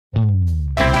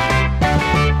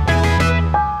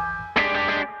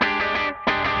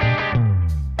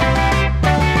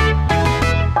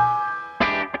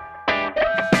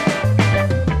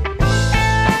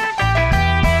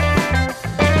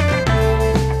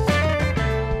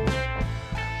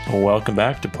Welcome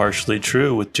back to Partially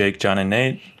True with Jake, John, and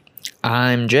Nate.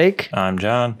 I'm Jake. I'm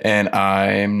John. And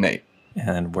I'm Nate.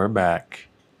 And we're back.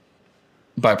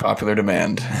 By popular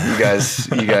demand. You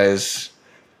guys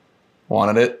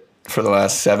wanted it for the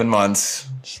last 7 months.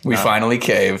 We finally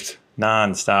caved.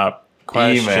 Non-stop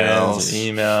questions,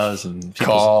 emails and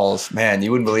calls. Man, you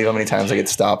wouldn't believe how many times I get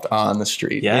stopped on the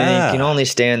street. Yeah. You can only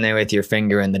stand there with your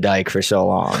finger in the dike for so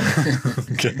long.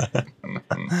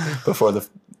 Before the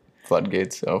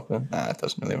floodgates open. Nah, it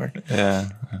doesn't really work. Yeah.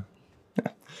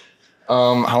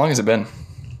 How long has it been?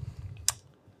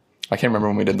 I can't remember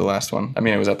when we did the last one. I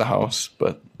mean, it was at the house,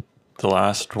 but The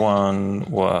last one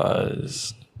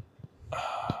was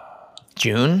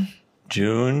June?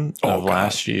 June of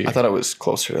last year. I thought it was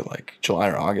closer to like July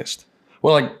or August.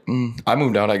 Well, I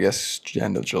moved out, I guess,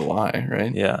 end of July,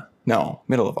 right? Yeah. No,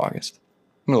 middle of August.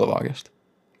 Middle of August.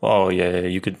 Oh, yeah.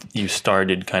 You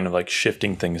started kind of like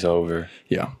shifting things over.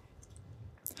 Yeah.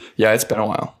 Yeah, it's been a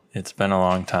while. It's been a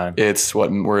long time. It's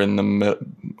we're in the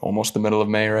almost the middle of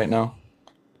May right now.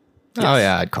 Yes. Oh,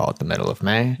 yeah, I'd call it the middle of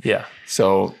May. Yeah.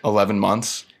 So 11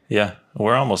 months. Yeah.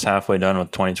 We're almost halfway done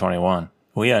with 2021.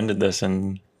 We ended this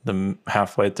in the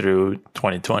halfway through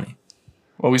 2020.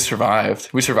 Well, we survived.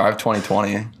 We survived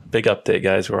 2020. Big update,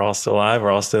 guys. We're all still alive.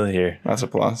 We're all still here. That's a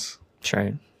plus. That's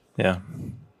right. Yeah.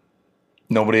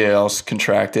 Nobody else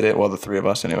contracted it. Well, the three of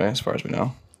us anyway, as far as we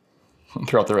know.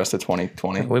 Throughout the rest of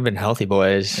 2020. We've been healthy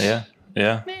boys. Yeah.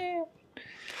 Yeah.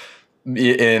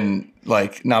 In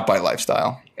like, not by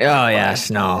lifestyle. Oh, yes.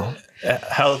 No.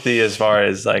 Healthy as far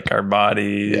as like our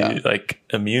body, Yeah. like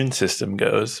immune system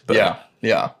goes. But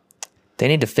Yeah. They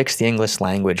need to fix the English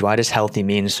language. Why does healthy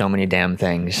mean so many damn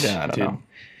things? Yeah, I don't know.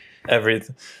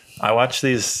 I watch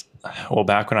these. Well,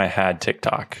 back when I had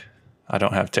TikTok, I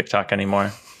don't have TikTok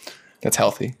anymore. That's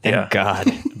healthy. Thank God.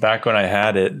 Back when I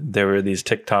had it, there were these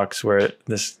TikToks where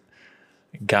this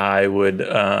guy would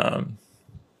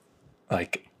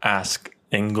like ask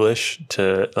English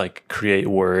to like create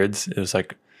words. It was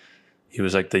like he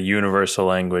was like the universal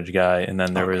language guy, and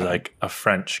then there was like a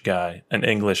French guy, an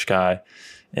English guy,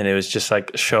 and it was just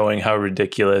like showing how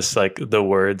ridiculous like the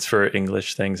words for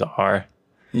English things are.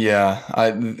 Yeah,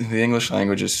 the English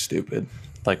language is stupid.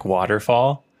 Like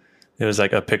waterfall. It was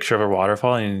like a picture of a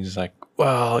waterfall, and he's like,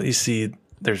 well, you see,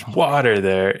 there's water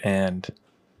there, and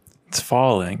it's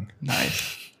falling.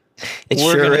 Nice. It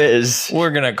sure is. We're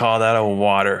going to call that a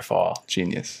waterfall.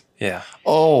 Genius. Yeah.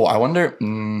 Oh, I wonder,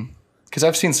 because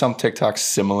I've seen some TikToks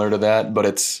similar to that,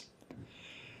 but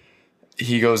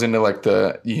he goes into like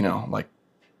the, like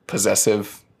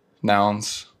possessive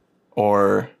nouns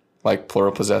or like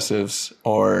plural possessives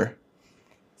or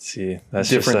See, that's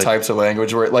different just like, types of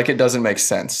language where like it doesn't make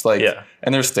sense. Like, Yeah.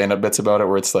 And there's stand-up bits about it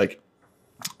where it's like,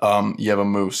 you have a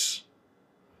moose,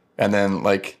 and then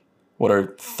like, what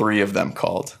are 3 of them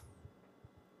called?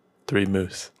 3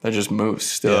 moose. They're just moose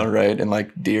still, Yeah. right? And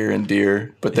like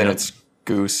deer, but then Yeah. it's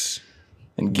goose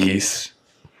and geese.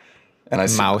 And I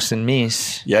see, Mouse and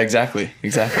meese. yeah, exactly.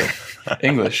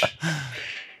 English.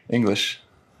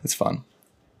 It's fun.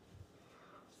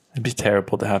 It'd be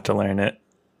terrible to have to learn it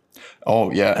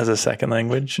Oh yeah. as a second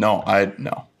language. No.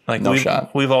 Like no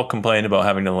shot. We've all complained about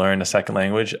having to learn a second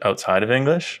language outside of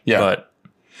English. Yeah. But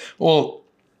Well,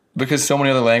 because so many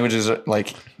other languages are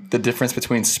like the difference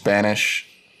between Spanish,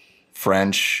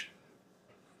 French.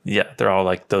 yeah, they're all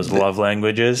like those love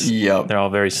languages. Yep. They're all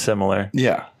very similar.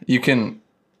 Yeah.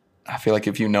 I feel like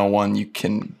if you know one, you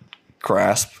can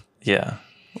grasp Yeah.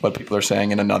 what people are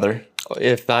saying in another.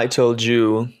 If I told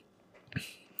you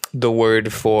the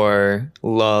word for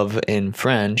love in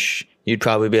French, you'd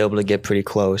probably be able to get pretty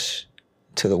close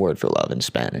to the word for love in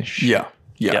Spanish. Yeah.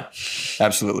 Yeah.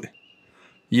 Absolutely.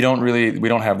 We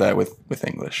don't have that with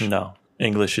English. No.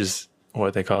 English is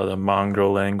what they call the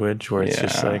mongrel language, where it's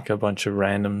just Yeah. like a bunch of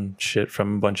random shit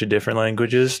from a bunch of different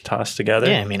languages tossed together.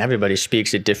 Yeah, I mean, everybody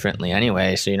speaks it differently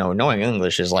anyway. So, knowing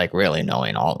English is like really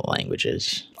knowing all the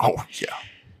languages. Oh, yeah.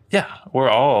 Yeah, we're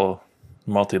all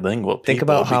multilingual people Think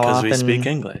about how because often we speak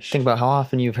English. Think about how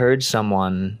often you've heard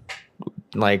someone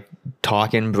like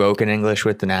talking broken English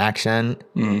with an accent,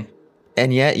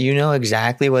 and yet you know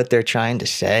exactly what they're trying to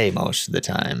say most of the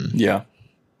time. Yeah.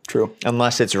 True.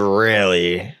 Unless it's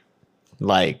really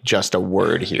like just a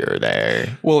word here or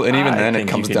there. Well, and even I then think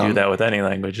it comes you can down. do that with any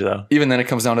language, though. Even then it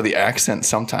comes down to the accent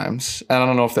sometimes. And I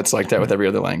don't know if that's like that with every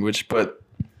other language, but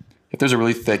if there's a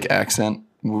really thick accent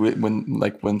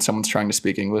when someone's trying to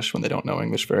speak English when they don't know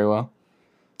English very well,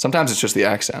 sometimes it's just the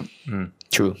accent,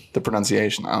 True. the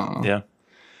pronunciation. I don't know. Yeah.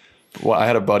 Well, I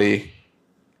had a buddy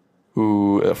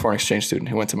a foreign exchange student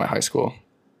who went to my high school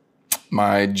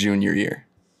my junior year.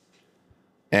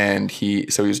 And he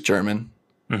was German.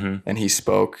 and he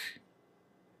spoke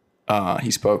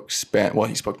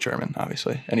German,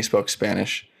 obviously, and he spoke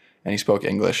Spanish, and he spoke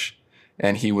English,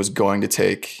 and he was going to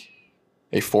take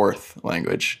a fourth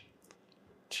language.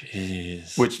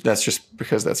 Jeez. Which that's just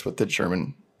because that's what the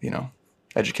German,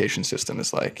 education system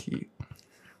is like.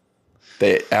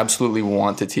 They absolutely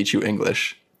want to teach you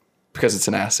English because it's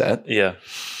an asset. Yeah.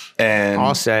 And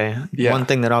I'll say Yeah. one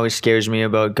thing that always scares me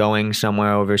about going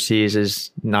somewhere overseas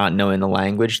is not knowing the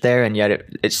language there. And yet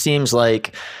it seems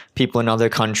like people in other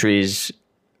countries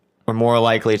are more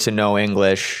likely to know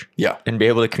English yeah, and be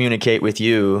able to communicate with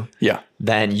you yeah.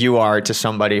 than you are to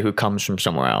somebody who comes from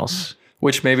somewhere else.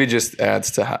 Which maybe just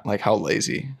adds to how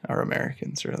lazy are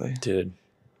Americans, really. Dude,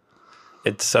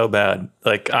 it's so bad.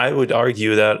 Like, I would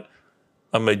argue that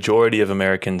a majority of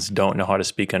Americans don't know how to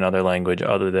speak another language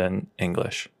other than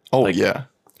English. Oh, Like, yeah.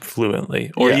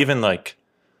 fluently, or Yeah. even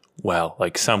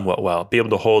somewhat well, be able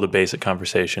to hold a basic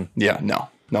conversation. Yeah, no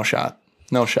shot.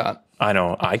 No shot. I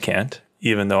know I can't,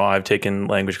 even though I've taken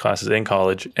language classes in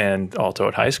college and also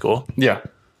at high school. Yeah.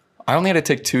 I only had to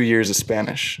take 2 years of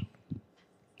Spanish,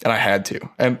 and I had to,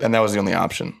 and that was the only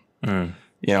option.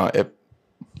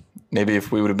 Maybe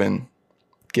if we would have been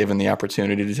given the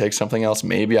opportunity to take something else,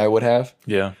 maybe I would have.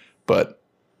 Yeah. But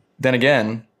then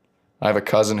again, I have a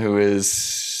cousin who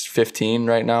is 15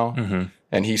 right now,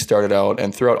 and he started out,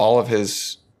 and throughout all of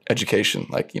his education,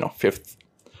 5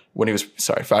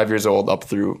 years old up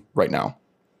through right now,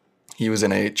 he was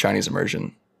in a Chinese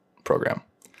immersion program.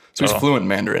 So he's fluent in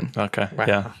Mandarin. Okay.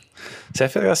 Yeah. See, I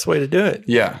feel like that's the way to do it.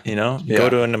 Yeah. Go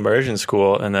to an immersion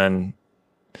school, and then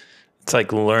it's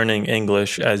like learning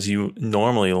English as you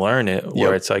normally learn it,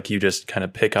 where Yep. it's like you just kind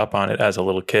of pick up on it as a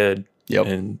little kid. Yep.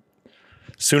 And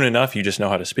soon enough, you just know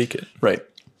how to speak it. Right.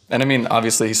 And I mean,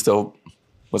 obviously, he still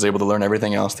was able to learn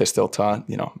everything else. They still taught,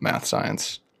 math,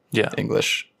 science, Yeah.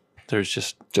 English, There's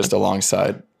just just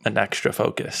alongside. an extra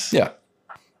focus. Yeah.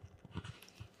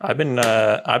 I've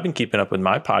been keeping up with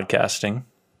my podcasting,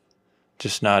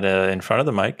 just not in front of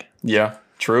the mic. Yeah.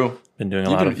 True. Been doing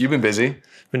a You've been busy.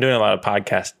 been doing a lot of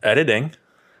podcast editing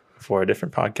for a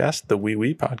different podcast, the Wee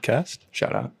Wee podcast.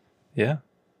 Shout out. Yeah.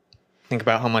 Think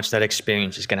about how much that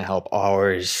experience is going to help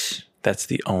ours. That's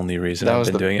the only reason That I've was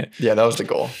been doing it. Yeah, that was the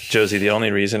goal. Josie, the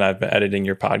only reason I've been editing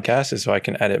your podcast is so I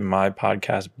can edit my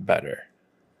podcast better.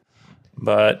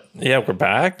 But yeah, we're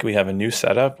back. We have a new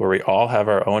setup where we all have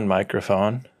our own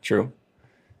microphone True.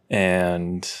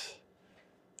 and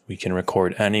we can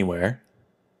record anywhere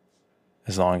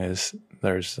as long as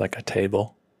there's like a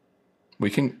table. We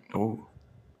can.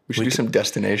 We should do some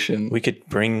destination. We could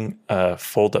bring a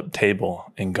fold-up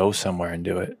table and go somewhere and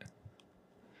do it.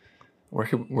 Where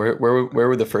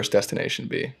would the first destination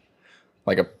be?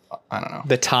 I don't know.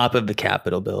 The top of the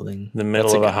Capitol building. The middle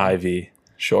That's a of a good high V.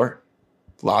 Sure.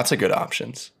 Lots of good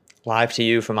options. Live to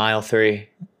you from aisle 3.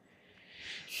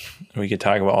 We could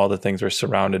talk about all the things we're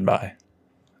surrounded by.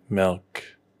 Milk,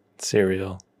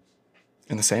 cereal.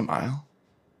 In the same aisle.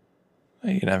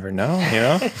 You never know,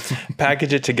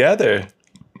 Package it together.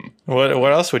 What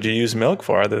else would you use milk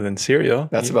for other than cereal?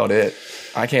 That's about it.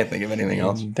 I can't think of anything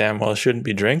else. Damn well shouldn't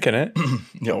be drinking it.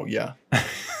 No, yeah.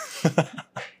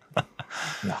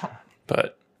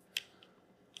 But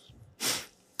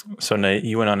so Nate,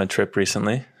 you went on a trip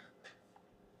recently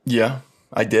Yeah,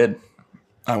 I did.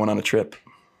 I went on a trip.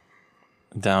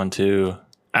 down to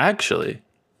actually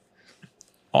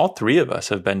all three of us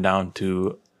have been down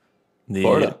to the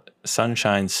Florida.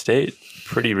 Sunshine State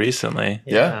pretty recently,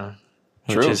 Yeah.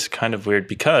 which True. is kind of weird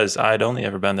because I'd only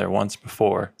ever been there once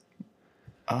before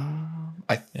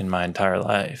in my entire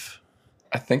life.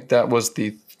 I think that was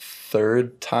the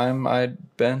third time I'd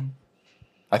been.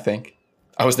 I think.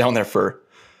 I was down there for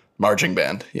marching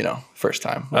band, first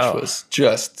time, which Oh. was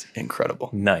just incredible.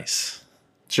 Nice.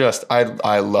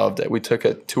 I loved it. We took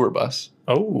a tour bus.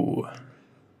 Oh,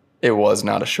 It was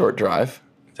not a short drive.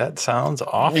 that sounds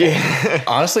awful.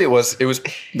 Honestly, it was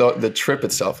the trip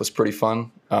itself was pretty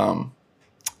fun.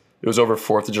 It was over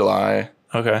 4th of July.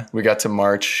 Okay. We got to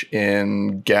march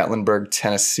in Gatlinburg,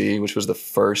 Tennessee, which was the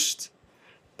first,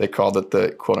 they called it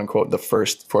the quote unquote, the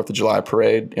first 4th of July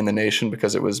parade in the nation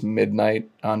because it was midnight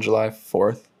on July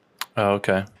 4th. Oh,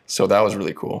 okay. So that was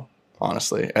really cool,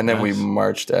 honestly. And then we Nice.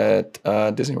 marched at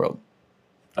Disney World.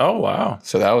 Oh, wow.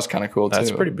 So that was kind of cool too.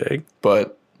 That's pretty big.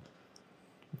 But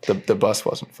the bus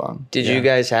wasn't fun. Did you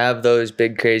guys have those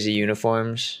big crazy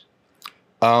uniforms?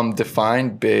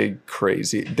 Define big,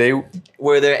 crazy.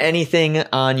 Were there anything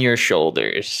on your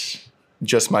shoulders?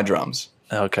 Just my drums.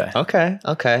 Okay.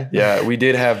 Okay. Yeah, we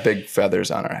did have big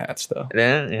feathers on our hats though.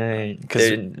 Then,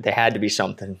 'Cause- there had to be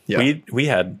something. Yeah. We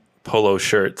had polo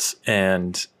shirts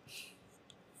and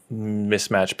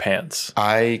mismatched pants.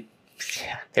 I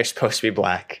They're supposed to be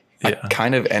black. Yeah. I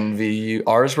kind of envy you.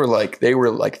 Ours were like, they were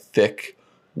like thick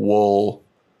wool,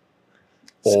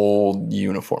 old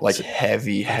uniform, like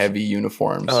heavy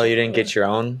uniforms. Oh, you didn't get your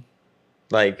own?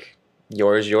 Like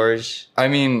yours? I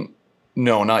mean,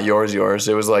 no, not yours.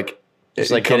 It was like,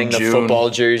 It's like come getting the June- football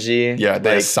jersey. Yeah,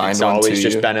 they like, assigned it's one always to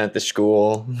just you. been at the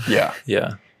school. Yeah.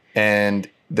 Yeah. And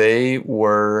they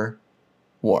were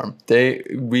warm.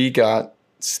 We got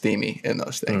steamy in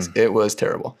those things. It was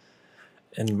terrible.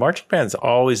 And marching band's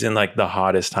always in like the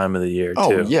hottest time of the year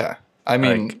Oh too. yeah. I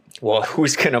mean, Like- Well,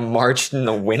 who's gonna march in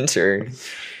the winter?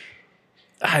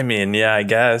 I mean, yeah, I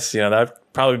guess, that'd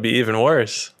probably be even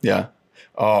worse. yeah.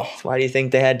 Oh, Why do you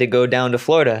think they had to go down to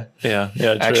Florida? Yeah.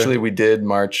 Yeah. True. actually, we did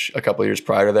march a couple of years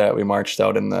prior to that. We marched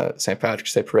out in the St.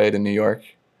 Patrick's Day Parade in New York.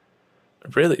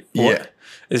 really? Yeah. What-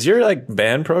 Is your like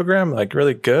band program like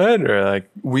really good or like,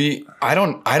 I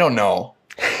don't know.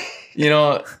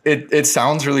 It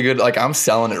sounds really good. Like I'm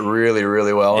selling it really,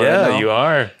 really well. yeah, right now. you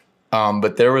are.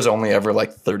 But there was only ever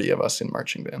like 30 of us in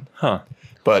marching band. Huh.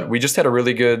 But we just had a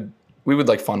really good. We would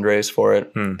like fundraise for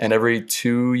it, and every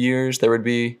 2 years there would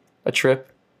be a trip.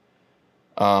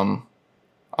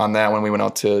 On that when we went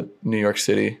out to New York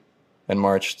City and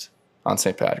marched on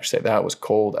St. Patrick's Day. That was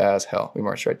cold as hell. We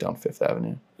marched right down Fifth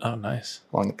Avenue Oh, nice.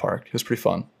 along the park. It was pretty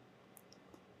fun.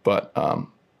 But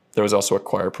there was also a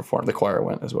choir performance. The choir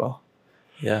went as well.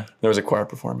 Yeah. There was a choir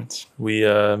performance. We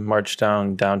marched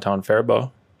downtown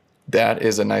Faribault. That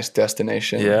is a nice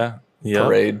destination. Yeah. Yeah.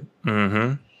 Parade.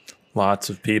 Mm-hmm. Lots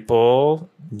of people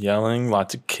yelling,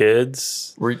 lots of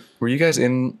kids. Were you guys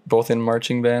both in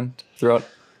marching band throughout?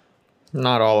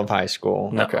 Not all of high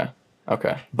school. No. Okay.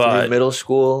 Through But middle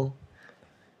school.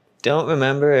 Don't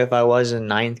remember if I was in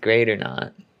ninth grade or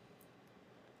not.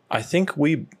 I think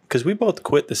because we both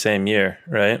quit the same year,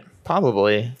 right?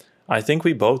 Probably. I think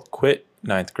we both quit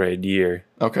ninth grade year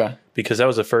Okay. because that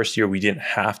was the first year we didn't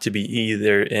have to be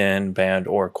either in band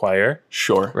or choir.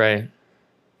 Sure. Right.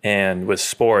 And with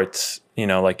sports,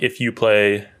 like if you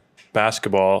play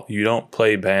basketball, you don't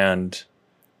play band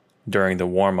during the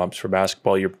warm-ups for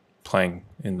basketball. You're playing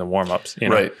in the warm-ups.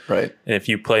 Right. And if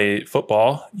you play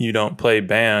football, you don't play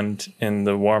band in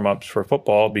the warm-ups for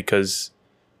football because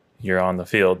you're on the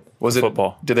field. Was it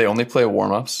football? Did they only play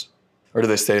warm-ups? Or did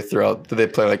they stay throughout? Did they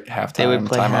play like halftime? They would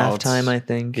play timeouts? halftime, I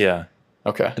think. Yeah.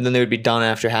 Okay. And then they would be done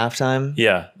after halftime.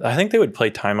 Yeah. I think they would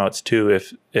play timeouts too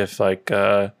if like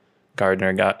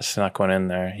Gardner snuck one in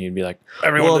there. He'd be like,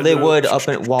 everyone. Well, to they the-"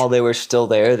 would while they were still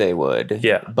there. They would.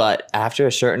 Yeah. But after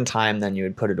a certain time, then you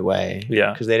would put it away.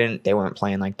 Yeah. Because they weren't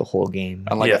playing like the whole game.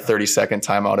 On like Yeah. a 30-second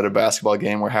timeout at a basketball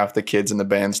game where half the kids in the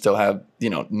band still have,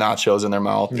 nachos in their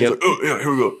mouth. It's Yep. like, oh, yeah,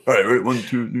 here we go. All right, ready, 1,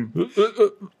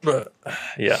 2, 3.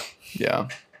 Yeah. Yeah. And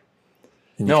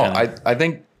you No, kinda- I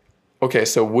think, okay,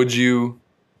 so would you,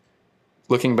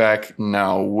 looking back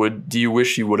now, do you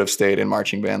wish you would have stayed in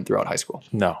marching band throughout high school?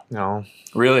 No. No.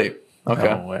 Really? Okay.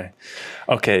 No way.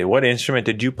 Okay. What instrument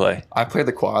did you play? I played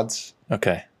the quads.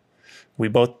 Okay. We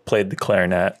both played the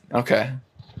clarinet, Okay.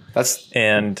 That's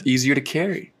and easier to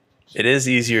carry. it is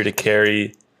easier to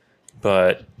carry,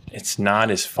 but it's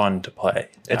not as fun to play.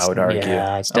 I would argue.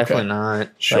 Yeah, it's definitely not.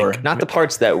 Sure. Not the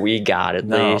parts that we got, at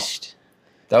No. least.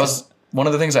 That was one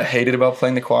of the things I hated about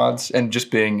playing the quads and just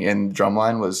being in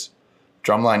drumline was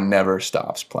drumline never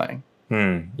stops playing.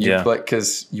 Yeah.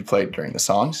 Because you play during the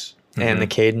songs And the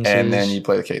cadences. and then you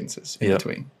play the cadences in Yep.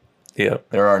 between. Yep.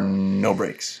 There are no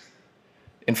breaks.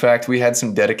 In fact, we had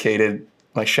some dedicated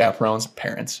like chaperones,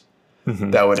 parents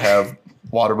that would have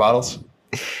water bottles.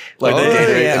 Like Oh,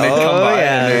 they'd yeah. come Oh, by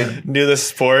yeah. and they'd Do the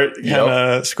sport, kind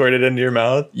of squirt it into your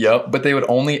mouth. Yep, but they would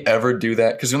only ever do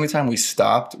that because the only time we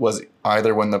stopped was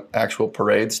either when the actual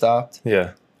parade stopped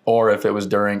Yeah. or if it was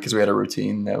during, because we had a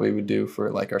routine that we would do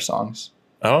for like our songs,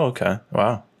 Oh, okay.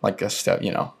 Wow. like a step,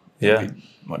 Yeah.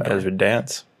 whatever. As would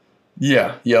dance.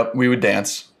 Yeah, yep, we would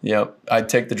dance. Yep, I'd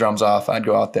take the drums off, I'd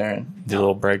go out there and Do a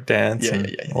little break dance. Yeah, and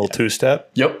yeah, yeah, a little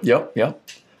two-step. yep.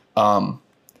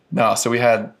 No, so we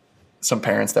had some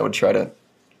parents that would try to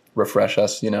refresh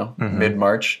us,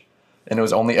 mid-March, and it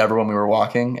was only ever when we were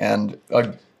walking, and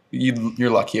you're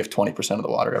lucky if 20% of the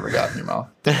water ever got in your mouth.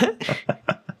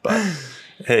 But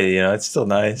Hey, it's still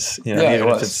nice. Yeah, it even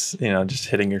if was. it's, just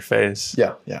hitting your face.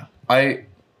 yeah.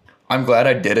 I'm glad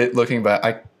I did it. Looking back,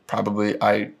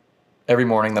 I every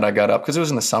morning that I got up, because it was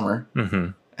in the summer,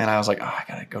 and I was like, oh, I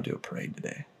gotta go do a parade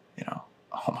today.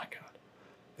 Oh my god,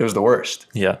 it was the worst.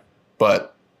 Yeah.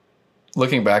 But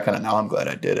looking back on it now, I'm glad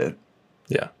I did it.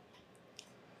 Yeah.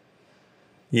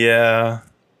 Yeah.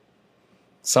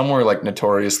 Some were like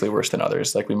notoriously worse than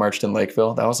others. Like we marched in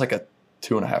Lakeville. That was like a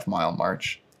 2.5 mile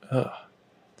march. Ugh.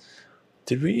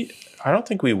 Did we? I don't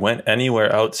think we went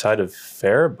anywhere outside of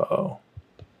Faribault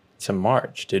to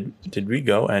march. Did we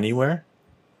go anywhere?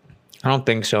 I don't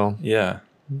think so. Yeah.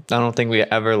 I don't think we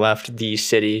ever left the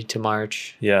city to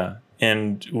march. Yeah.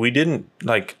 And we didn't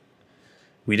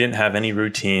have any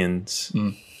routines.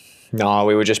 No,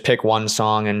 we would just pick one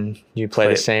song and you play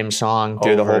the same song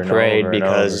through the over whole and parade over and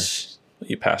because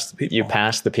You pass the people. you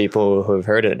pass the people who have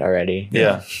heard it already.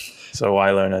 Yeah. So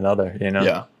why learn another, you know?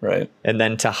 Yeah, right. And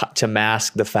then to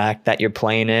mask the fact that you're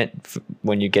playing it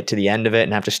when you get to the end of it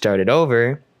and have to start it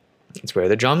over, it's where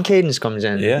the drum cadence comes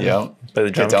in. Yeah. Yeah. Play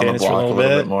the drum Get down the cadence for block a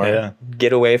little bit more. Yeah.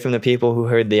 Get away from the people who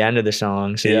heard the end of the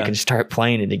song so you Yeah. can start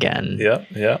playing it again. Yeah.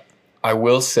 Yeah. I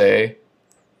will say,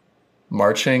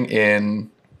 marching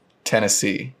in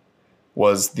Tennessee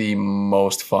was the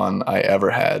most fun I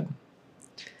ever had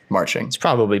marching. It's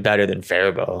probably better than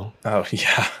Faribault. Oh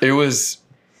yeah. It was,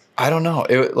 I don't know,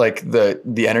 it like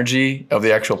the energy of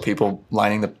the actual people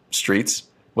lining the streets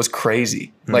was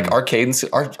crazy. Like our cadence,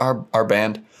 our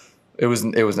band, it was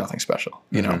nothing special.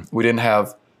 You know, we didn't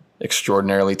have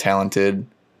extraordinarily talented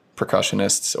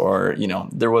percussionists, or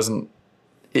there wasn't.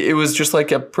 It was just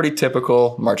like a pretty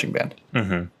typical marching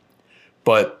band.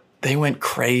 But they went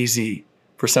crazy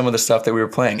for some of the stuff that we were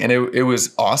playing, and it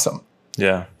was awesome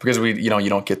Yeah. because you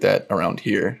don't get that around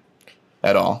here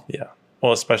at all. Yeah.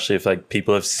 Well, especially if like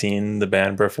people have seen the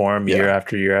band perform year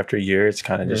after year after year, it's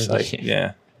kind of just like,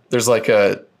 yeah. There's like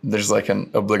an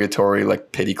obligatory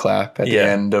like pity clap at the Yeah.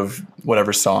 end of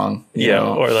whatever song. you Yeah.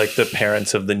 know? Or like the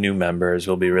parents of the new members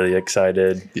will be really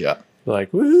excited. Yeah.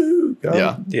 Like, woo. Go.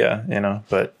 Yeah. Yeah.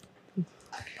 But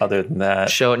other than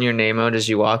that, Shouting your name out as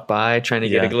you walk by, trying to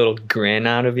get Yeah. a little grin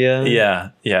out of you. yeah.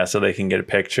 Yeah. So they can get a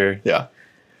picture, Yeah.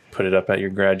 put it up at your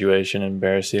graduation,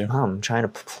 embarrass you. Oh, I'm trying to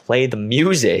play the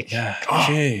music. Yeah.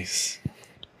 Jeez.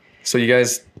 So you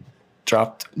guys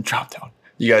dropped down.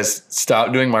 You guys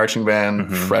stopped doing marching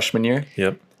band freshman year.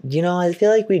 Yep. I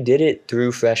feel like we did it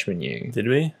through freshman year. Did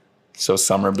we? So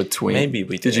summer between. Maybe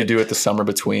we Did you did. do it the summer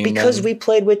between? Because then? we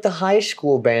played with the high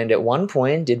school band at one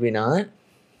point, did we not?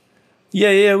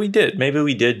 Yeah, we did. Maybe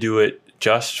we did do it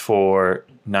just for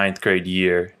 9th grade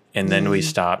year, and then we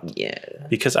stopped. Yeah.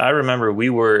 Because I remember we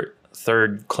were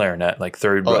third clarinet, like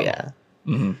third row. Oh, yeah.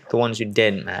 The ones who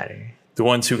didn't matter. The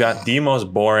ones who got the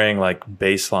most boring, like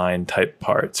bass line type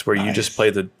parts where you just Nice. play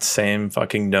the same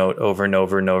fucking note over and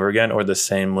over and over again, or the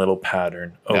same little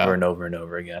pattern over Yeah. and over and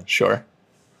over again. Sure.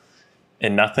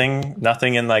 And nothing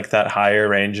in like that higher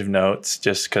range of notes,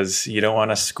 just because you don't want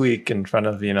to squeak in front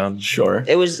of, Sure.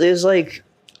 It was like,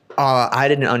 I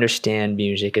didn't understand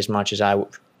music as much as I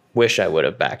wish I would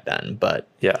have back then, but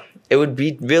yeah. it would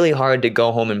be really hard to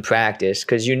go home and practice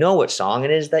because you know what song it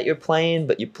is that you're playing,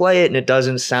 but you play it and it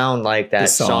doesn't sound like that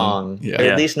song. song. Yeah. Or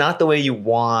Yeah. at least not the way you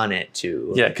want it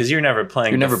to. Yeah, because you're never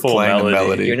playing You're never the full playing the melody.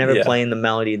 melody. You're never Yeah. playing the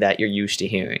melody that you're used to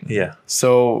hearing. Yeah.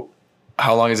 So,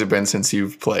 how long has it been since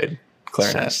you've played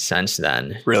clarinet? Since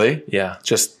then. Really? Yeah.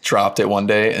 Just dropped it one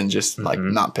day and just like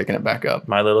not picking it back up.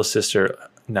 My little sister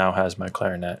now has my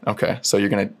clarinet. Okay, so you're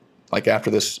gonna like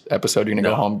after this episode, you're gonna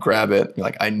go No. home, grab it. You're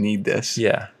like, I need this.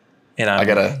 Yeah. And I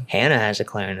gotta Hannah has a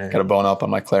clarinet. bone up on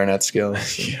my clarinet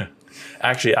skills. Yeah.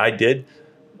 Actually, I did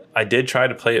try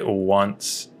to play it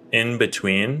once in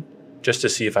between just to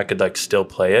see if I could like still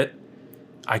play it.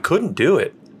 I couldn't do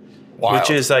it. Wild. Which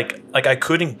is like I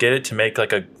couldn't get it to make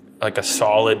like a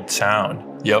solid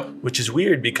sound, Yep. which is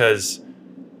weird because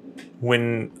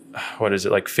when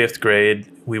like 5th grade,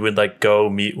 we would like go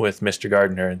meet with Mr.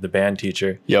 Gardner, the band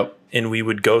teacher, Yep. and we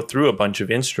would go through a bunch of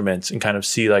instruments and kind of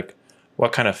see like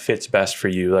what kind of fits best for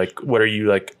you. Like what are you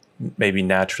like maybe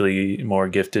naturally more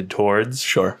gifted towards?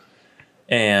 Sure.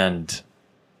 And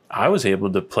I was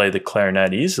able to play the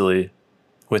clarinet easily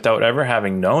without ever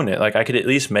having known it. Like I could at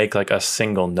least make like a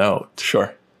single note.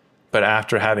 Sure. But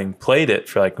after having played it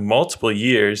for like multiple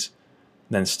years,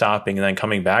 then stopping and then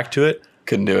coming back to it,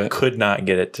 Couldn't do it. could not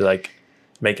get it to like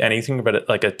make anything but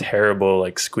like a terrible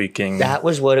like squeaking. That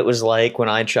was what it was like when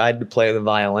I tried to play the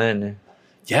violin.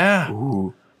 Yeah.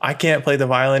 Ooh. I can't play the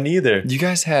violin either. You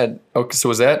guys had okay. So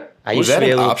was that I was used to that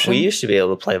be an able option? we used to be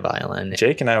able to play violin.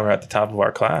 Jake and I were at the top of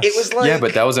our class. It was like Yeah,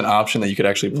 but that was an option that you could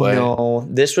actually play. No,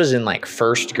 this was in like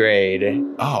 1st grade.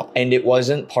 Oh. And it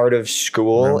wasn't part of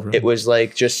school. Remember? It was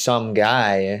like just some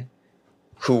guy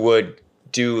who would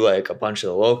do like a bunch of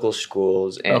the local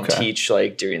schools and Okay. teach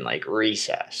like during like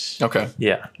recess. Okay.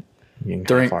 Yeah.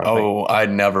 During I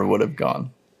never would have gone.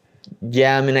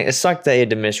 Yeah, I mean it sucked that you had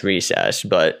to miss recess,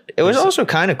 but it was also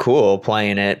kind of cool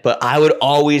playing it. But I would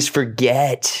always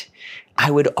forget. I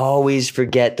would always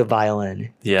forget the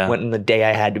violin. Yeah. When the day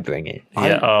I had to bring it.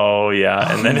 Yeah. Oh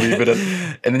yeah. And then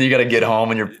and then you got to get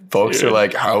home and your folks are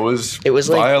like, how was It was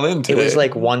violin like today? it was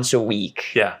like once a week.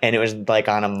 Yeah. And it was like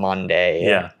on a Monday.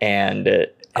 Yeah. And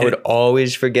I would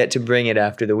always forget to bring it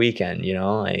after the weekend, you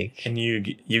know, like. and you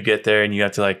get there and you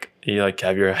have to you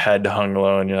have your head hung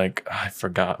low and you're like, I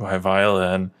forgot my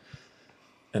violin.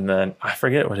 And then I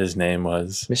forget what his name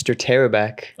was. Mr.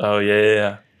 Tarabeck. Oh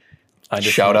yeah.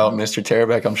 Shout out Mr.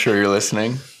 Tarabeck. I'm sure you're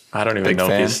listening. I don't even Big know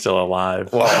fan. if he's still alive.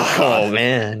 Oh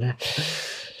man.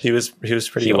 He was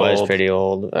pretty He old. was pretty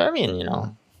old. I mean, you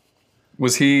know.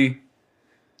 Was he,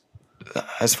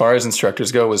 as far as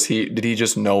instructors go, did he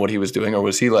just know what he was doing, or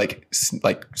was he like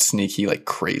sneaky, like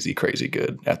crazy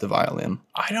good at the violin?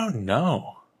 I don't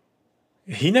know.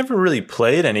 He never really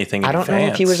played anything I don't know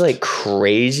if he was like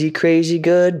crazy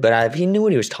good, but he knew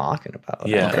what he was talking about.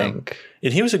 Yeah. I think.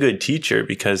 And he was a good teacher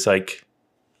because like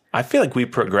I feel like we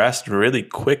progressed really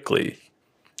quickly.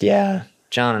 Yeah,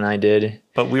 John and I did.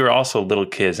 But we were also little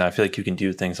kids, and I feel like you can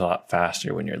do things a lot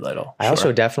faster when you're little. I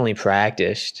also definitely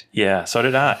practiced. Yeah, so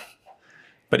did I.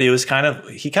 But it was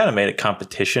he kind of made a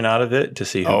competition out of it to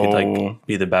see who could like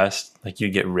be the best. Like you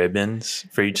get ribbons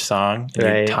for each song, and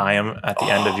Right. you tie them at the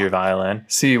end of your violin.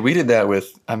 See, we did that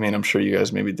with, I mean, I'm sure you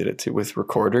guys maybe did it too, with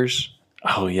recorders.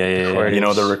 Oh yeah. Recorders. You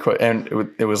know, the record, and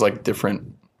it was like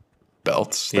different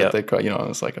belts that Yep. they call, you know, it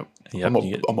was like Yep, I'm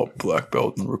you get- a black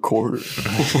belt in recorder.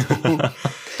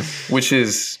 Which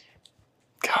is,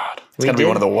 God, it's We got to be did.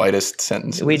 one of the whitest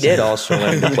sentences. We did also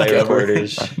learn to play Ever.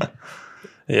 recorders.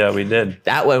 Yeah, we did.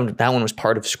 That one was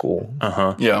part of school.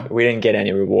 Yeah. We didn't get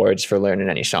any rewards for learning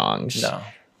any songs. No.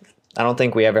 I don't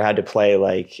think we ever had to play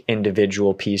like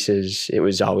individual pieces. It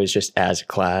was always just as a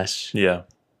class. Yeah.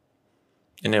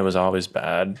 And it was always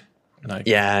bad. Like,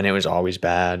 Yeah, and it was always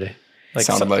bad. like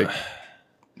Sounded some- like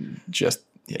just,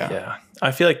 yeah. Yeah.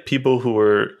 I feel like people who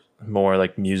were more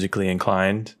like musically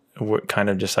inclined were kind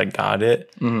of just like got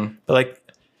it. Mhm. But like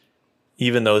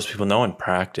even those people, no one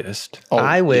practiced. Oh,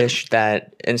 I wish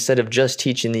that instead of just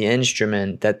teaching the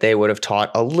instrument, that they would have taught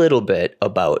a little bit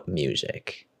about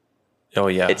music Oh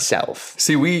yeah. itself.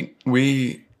 See, we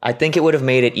I think it would have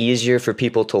made it easier for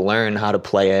people to learn how to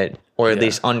play it, or at Yeah.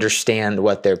 least understand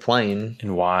what they're playing,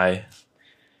 and why?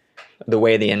 the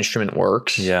way the instrument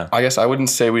works. Yeah. I guess I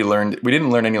wouldn't say we didn't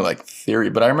learn any like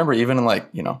theory, but I remember even in like,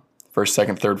 you know, first,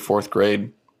 second, third, fourth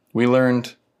grade, we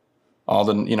learned all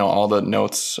the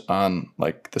notes on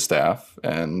like the staff,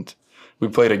 and we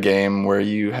played a game where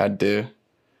you had to,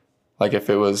 like, if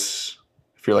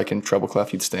you're like in treble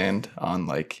clef, you'd stand on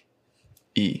like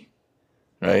E,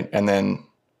 right? And then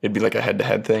it'd be like a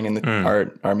head-to-head thing, and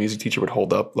our music teacher would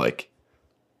hold up like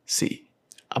C,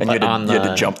 and you had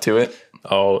to jump to it.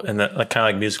 Oh, and then like kind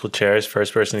of like musical chairs,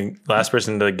 last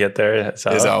person to get there is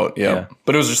Out, yeah.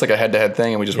 But it was just like a head-to-head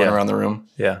thing, and we just went Yeah. around the room.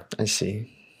 Yeah. I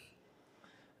see.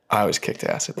 I always kicked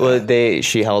ass at that. Well,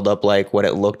 she held up like what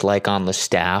it looked like on the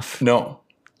staff. No.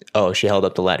 Oh, she held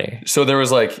up the letter. So there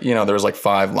was like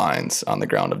 5 lines on the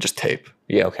ground of just tape.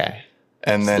 Yeah, okay.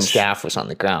 And then The staff was on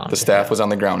the ground. the staff was on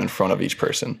the ground in front of each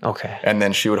person. Okay. And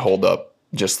then she would hold up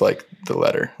just like the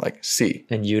letter, like C.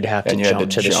 And you'd have to And you had jump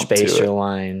to to the jump to spacer it.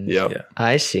 line. Yep. Yeah.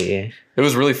 I see. It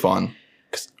was really fun.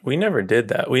 We never did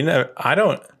that.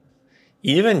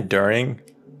 Even during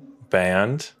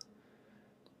band,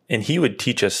 and he would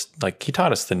teach us, like he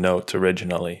taught us the notes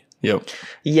originally. Yep.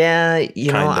 Yeah,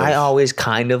 you know, Kind of. I always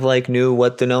kind of like knew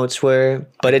what the notes were,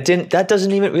 but that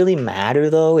doesn't even really matter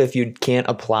though if you can't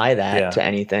apply that Yeah. to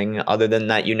anything other than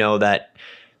that you know that,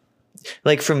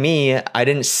 like for me, I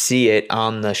didn't see it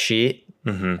on the sheet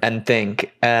and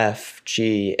think F,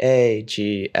 G, A,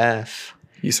 G, F.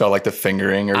 You saw like the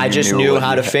fingering, or I you just knew what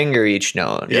how you to had. finger each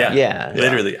note. Yeah.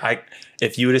 Literally.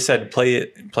 If you would have said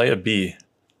play a B,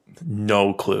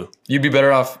 no clue. You'd be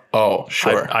better off. Oh,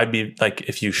 sure. I'd be like,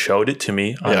 if you showed it to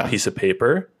me on Yeah. a piece of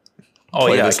paper, oh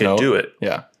Play yeah, I this could note. do it.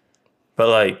 Yeah. But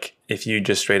like, if you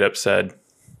just straight up said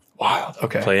Wild.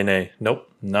 Okay. play an A, nope,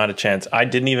 not a chance. I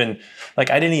didn't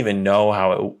even know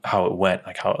how it went,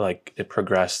 like how like it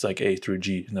progressed, like A through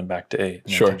G and then back to A. And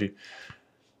then Sure. to G.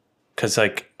 Cause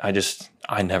like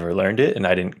I never learned it, and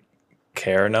I didn't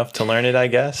care enough to learn it, I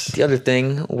guess. The other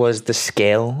thing was the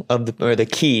scale of the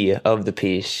key of the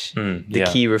piece. The yeah.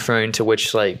 key referring to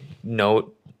which like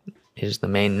note is the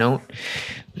main note.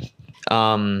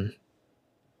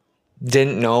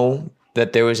 Didn't know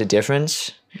that there was a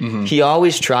difference. He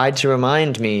always tried to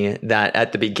remind me that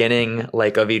at the beginning,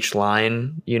 like of each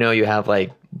line, you know, you have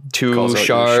like two Calls out your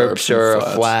sharps sharps and or a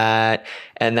flats. flat,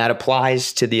 and that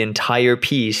applies to the entire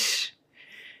piece.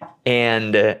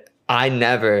 And I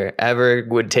never ever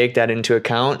would take that into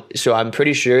account. So I'm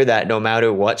pretty sure that no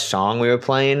matter what song we were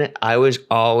playing, I was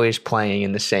always playing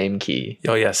in the same key.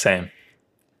 Oh yeah, same.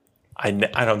 I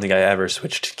don't think I ever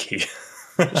switched key.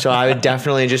 So I would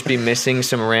definitely just be missing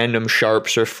some random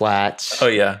sharps or flats. Oh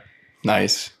yeah.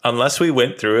 Nice. Unless we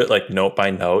went through it like note by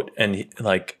note, and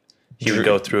he would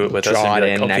go through it with us Draw and it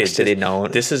be like, in next to the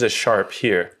note. This is a sharp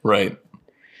here. Right.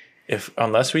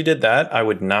 Unless we did that, I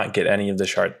would not get any of the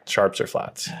sharps or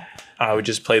flats. I would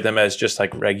just play them as just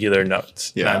like regular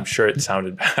notes. Yeah. And I'm sure it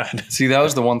sounded bad. See, that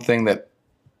was the one thing that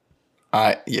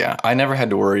I never had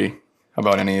to worry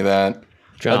about any of that.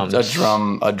 Drums.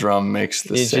 A drum makes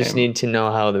the You same. just need to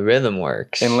know how the rhythm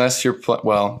works. Unless you're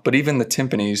but even the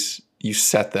timpanis, you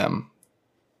set them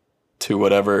to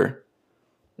whatever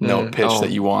note pitch that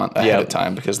you want ahead of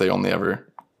time, because they only ever,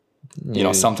 you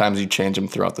know, sometimes you change them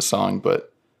throughout the song,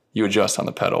 but you adjust on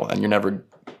the pedal, and you're never,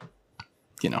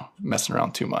 you know, messing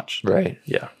around too much. Right.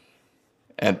 Yeah.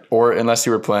 Or unless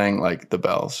you were playing like the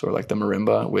bells or like the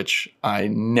marimba, which I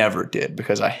never did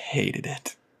because I hated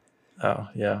it. Oh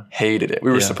yeah. Hated it. We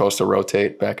were supposed to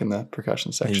rotate back in the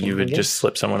percussion section. You would just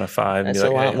slip someone a 5 and That's be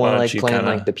a like, lot hey, more why don't like you playing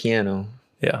kinda, like the piano.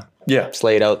 yeah. Yeah. It's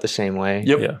laid out the same way.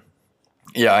 Yep. Yeah.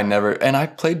 Yeah, I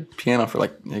played piano for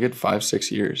like a good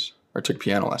 5-6 years, or took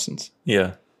piano lessons.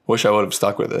 Yeah. Wish I would have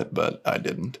stuck with it, but I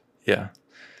didn't. Yeah.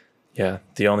 Yeah.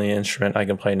 The only instrument I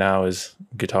can play now is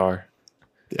guitar.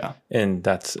 Yeah. And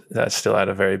that's still at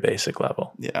a very basic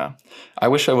level. Yeah. I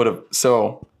wish I would have.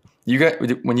 So you guys,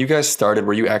 when you guys started,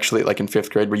 were you actually like in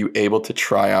 5th grade, were you able to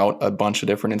try out a bunch of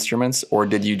different instruments, or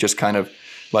did you just kind of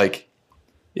like,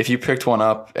 if you picked one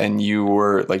up and you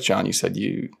were like, John, you said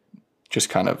you just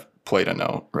kind of played a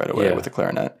note right away with the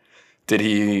clarinet. Did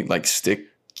he like stick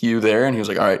you there and he was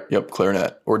like, all right, yep,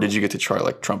 clarinet? Or did you get to try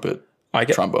like trumpet,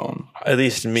 trombone? At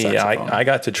least me, I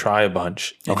got to try a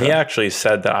bunch. And he actually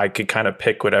said that I could kind of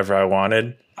pick whatever I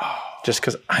wanted. Just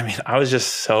because, I mean, I was just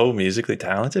so musically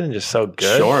talented and just so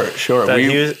good. Sure. That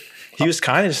he was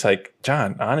kind of just like,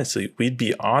 John, honestly, we'd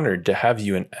be honored to have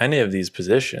you in any of these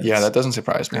positions. Yeah, that doesn't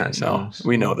surprise me. No,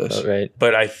 we know this. Right.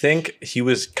 But I think he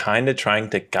was kind of trying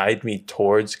to guide me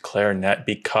towards clarinet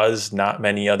because not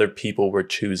many other people were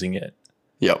choosing it.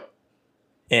 Yep.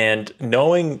 And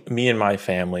knowing me and my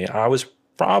family, I was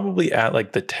probably at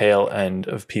like the tail end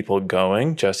of people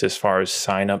going, just as far as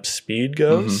sign up speed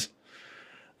goes.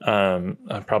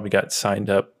 I probably got signed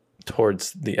up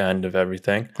towards the end of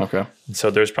everything. Okay. And so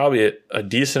there's probably a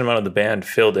decent amount of the band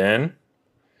filled in.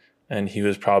 And he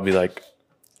was probably like,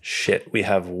 shit, we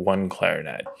have one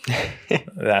clarinet.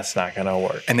 That's not going to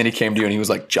work. And then he came to you and he was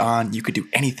like, John, you could do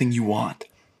anything you want,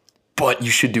 but you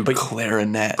should do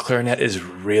clarinet. Clarinet is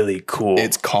really cool.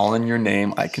 It's calling your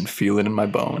name. I can feel it in my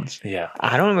bones. Yeah.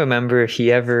 I don't remember if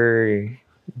he ever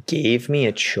gave me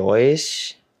a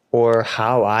choice or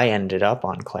how I ended up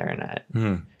on clarinet.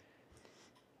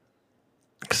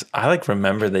 Because I like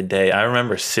remember the day. I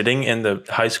remember sitting in the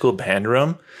high school band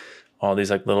room, all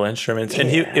these like little instruments, and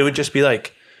it would just be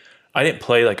like, I didn't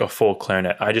play like a full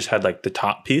clarinet. I just had like the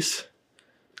top piece.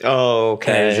 Oh,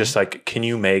 okay. And it was just like, can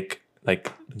you make like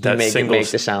that make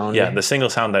the sound? Yeah, the single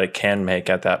sound that it can make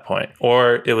at that point.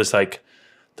 Or it was like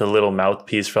the little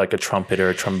mouthpiece for like a trumpet or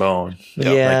a trombone.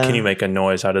 Yeah. Like, can you make a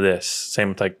noise out of this? Same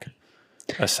with like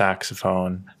a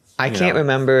saxophone. I can't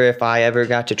remember if I ever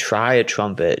got to try a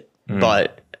trumpet,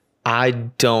 but I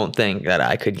don't think that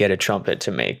I could get a trumpet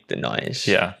to make the noise.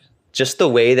 Yeah. Just the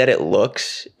way that it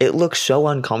looks so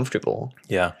uncomfortable.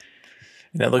 Yeah.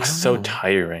 And it looks so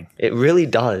tiring. It really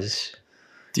does.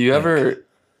 Do you ever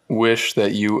wish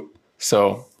that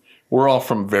so we're all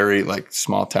from very like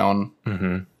small town,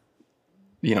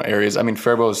 you know, areas. I mean,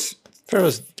 Faribault's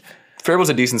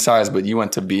a decent size, but you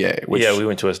went to BA. Which we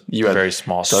went to a very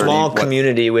small city. Small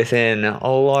community within a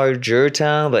larger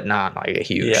town, but not like a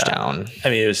huge town. I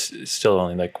mean, it was still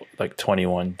only like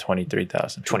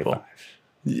 23,000 people. 25.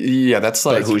 Yeah, that's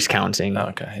like, But who's counting?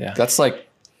 Okay, yeah. that's like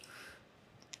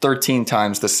 13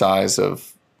 times the size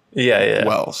of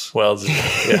Wells. Wells,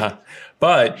 yeah.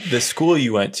 But the school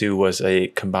you went to was a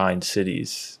combined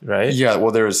cities, right? Yeah, well,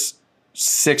 there's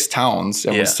 6 towns,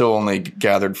 and we still only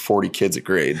gathered 40 kids a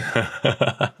grade.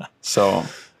 So,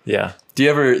 Yeah. do you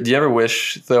ever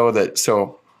wish though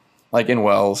that like in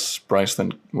Wells,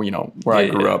 Bryceland, you know, where I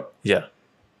grew up, Yeah.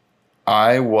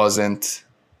 I wasn't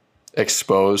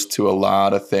exposed to a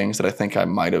lot of things that I think I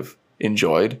might have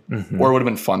enjoyed or would have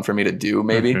been fun for me to do.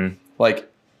 Maybe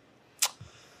like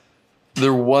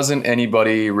there wasn't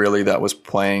anybody really that was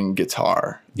playing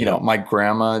guitar. You know, my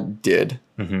grandma did.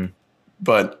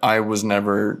 But I was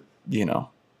never, you know,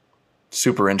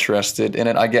 super interested in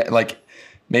it. I get like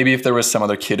maybe if there was some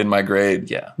other kid in my grade,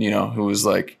 you know, who was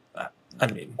like I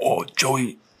mean, oh,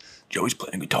 Joey's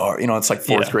playing guitar. You know, it's like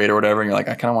fourth Yeah. grade or whatever. And you're like,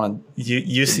 I kind of want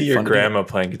you see be your fun to do. grandma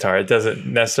playing guitar. It doesn't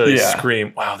necessarily Yeah.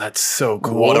 scream, wow, that's so to,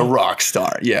 cool. what a rock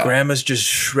star. Yeah. Grandma's just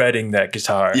shredding that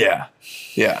guitar. Yeah.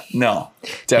 Yeah. No,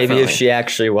 definitely. Maybe if she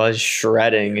actually was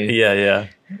shredding Yeah.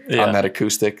 on that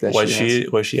acoustic that Was she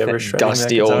she ever that shredding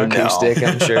dusty that old guitar? No. acoustic,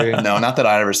 I'm sure. has. No, not that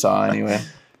I ever saw anyway.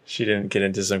 She didn't get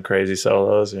into some crazy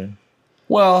solos or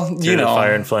Well, through you the know,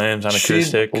 Fire and Flames on she-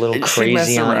 acoustic. A little she crazy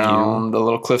messed on you. around, the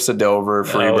little Cliffs of Dover,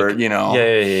 Freebird, you know.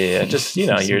 Yeah. Just,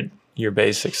 your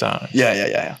basic songs.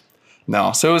 Yeah.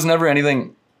 No, so it was never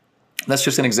anything. That's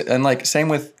just and like same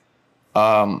with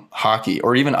hockey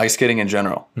or even ice skating in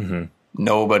general. Mm-hmm.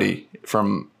 Nobody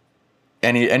from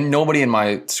nobody in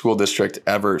my school district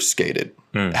ever skated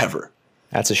ever.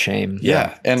 That's a shame.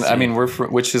 Yeah, and I mean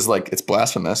which is like it's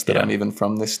blasphemous that Yeah. I'm even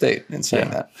from this state and saying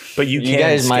Yeah. that. But you You can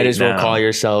guys might skate as well now. call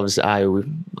yourselves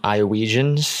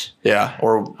Iowegians, Yeah,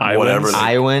 or Iowans? whatever.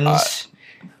 Iowans,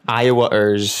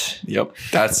 Iowaers. Yep,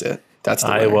 that's it. That's the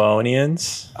way.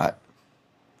 Iowanians.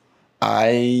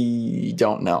 I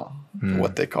don't know Hmm.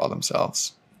 what they call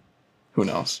themselves. Who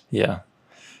knows? Yeah.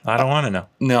 I don't want to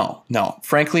know. No.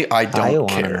 Frankly, I I don't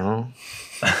wanna care. know.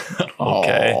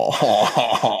 Okay.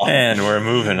 Oh. And we're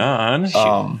moving on.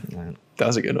 That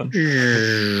was a good one.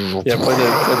 Yeah, play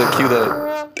the cue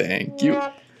the thank you.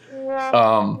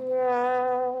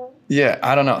 Yeah,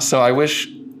 I don't know. So I wish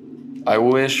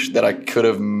that I could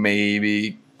have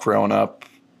maybe grown up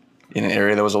in an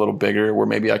area that was a little bigger where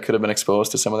maybe I could have been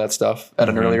exposed to some of that stuff at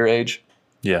an earlier age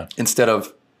Yeah. instead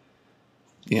of,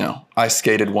 I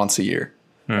skated once a year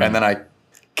and then I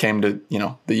came to,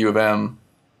 the U of M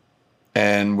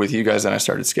and with you guys, then I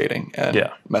started skating and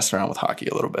Yeah. messing around with hockey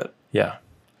a little bit. Yeah.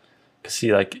 'Cause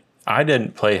see, like, I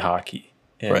didn't play hockey.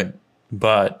 Right.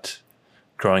 But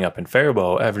growing up in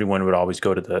Faribault, everyone would always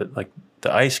go to the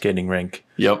ice skating rink,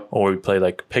 Yep. or we play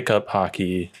like pickup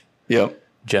hockey, Yep.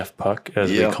 Jeff Puck,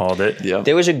 as Yep. we called it. Yep.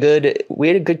 We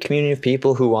had a good community of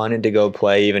people who wanted to go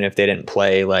play, even if they didn't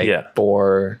play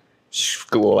for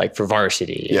school, like for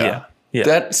varsity. Yeah. Yeah.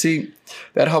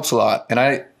 That helps a lot.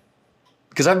 And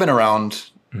because I've been around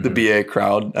the BA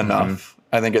crowd enough,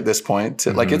 I think at this point,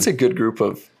 to, it's a good group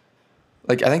of,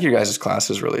 I think your guys' class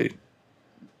is really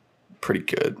pretty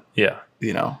good. Yeah.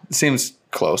 It seems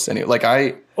close.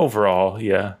 Anyway, Overall,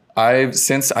 yeah.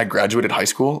 since I graduated high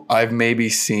school, I've maybe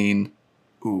seen,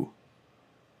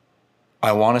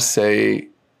 I want to say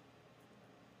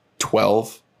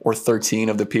 12 or 13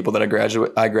 of the people that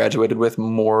I graduated with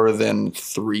more than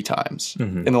 3 times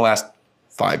in the last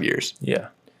 5 years, Yeah.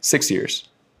 6 years.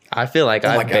 I feel like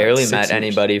my I've God, barely 6 met years.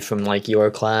 anybody from like your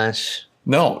class.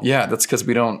 No, yeah, that's because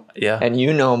we don't. Yeah. And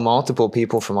you know multiple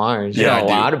people from ours. You Yeah, know I a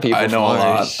do. lot of people I know from a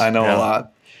lot. ours. I know Yeah. a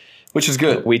lot, which is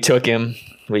good. We took him.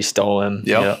 We stole him.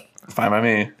 Yep. Yep. Fine by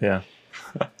me. Yeah.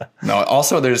 No,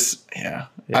 also there's,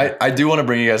 I do want to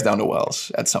bring you guys down to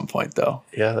Wells at some point though.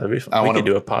 Yeah, that'd be fun. I We wanna- could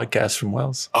do a podcast from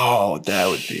Wells. Oh, that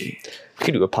would be We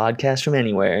could do a podcast from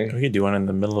anywhere. We could do one in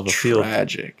the middle of a field.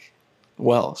 tragic.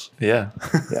 Wells. Yeah.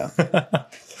 Yeah.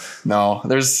 No,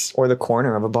 there's, Or the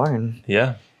corner of a barn.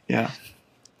 Yeah. yeah.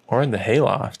 Or in the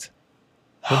hayloft.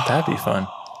 Wouldn't that be fun?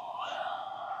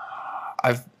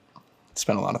 I've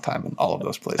spent a lot of time in all of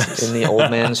those places. In the old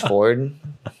man's Ford.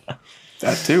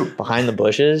 That too. Behind the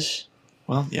bushes.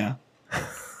 Well, yeah.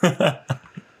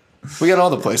 We got all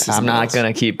the places. I'm in not Wells.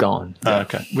 going to keep going.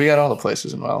 Okay. We got all the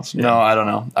places in Wells. No, I don't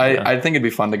know. I think it'd be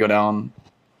fun to go down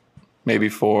maybe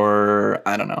for,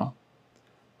 I don't know,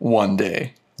 one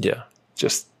day. Yeah.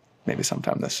 Just maybe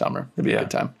sometime this summer. It'd be a Yeah.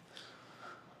 good time.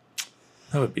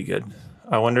 That would be good.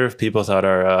 I wonder if people thought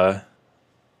our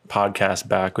podcast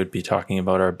back would be talking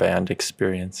about our band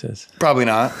experiences. Probably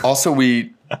not. Also,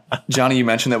 Johnny, you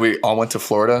mentioned that we all went to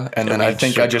Florida, and then we I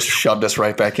think I just shoved us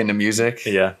right back into music.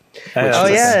 Yeah. Oh,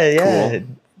 is yeah. cool.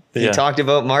 He Yeah. talked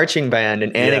about marching band,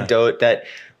 an anecdote that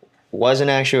wasn't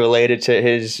actually related to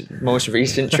his most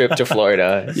recent trip to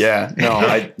Florida. Yeah.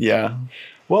 No, yeah,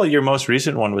 Well, your most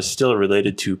recent one was still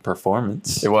related to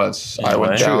performance. it was. In I a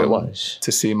went way. down True, it was.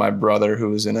 to see my brother who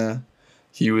was in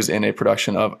a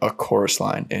production of A Chorus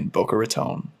Line in Boca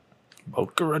Raton.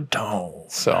 Boca Raton.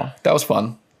 So that was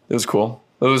fun. It was cool.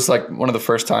 It was like one of the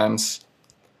first times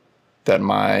that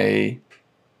my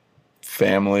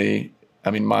family,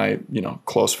 my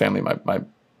close family, my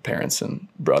parents and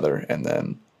brother, and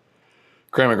then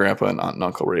grandma, grandpa, and aunt and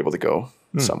uncle were able to go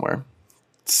somewhere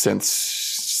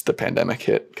since the pandemic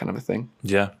hit, kind of a thing.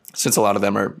 Yeah. Since a lot of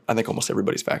them are, I think almost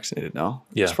everybody's vaccinated now,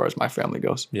 Yeah. as far as my family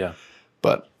goes. Yeah.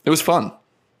 But it was fun.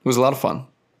 It was a lot of fun.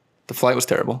 The flight was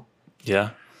terrible.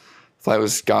 Yeah. Flight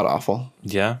was god awful.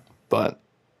 Yeah. But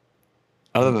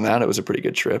other than that, it was a pretty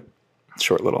good trip.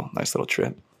 nice little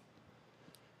trip.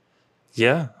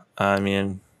 Yeah. I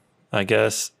mean, I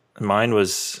guess mine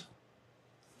was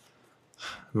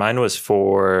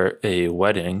for a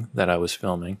wedding that I was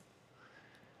filming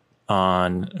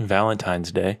on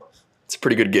Valentine's Day. It's a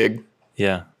pretty good gig.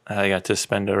 Yeah. I got to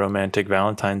spend a romantic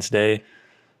Valentine's Day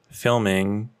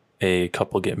filming a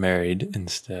couple get married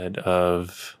instead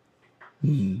of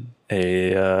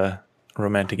a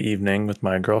romantic evening with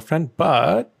my girlfriend,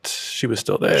 but she was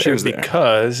still there. She was there.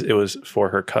 Because it was for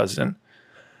her cousin.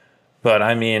 But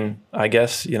I mean, I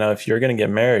guess, if you're going to get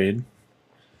married,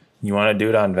 you want to do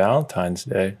it on Valentine's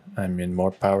Day. I mean,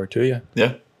 more power to you.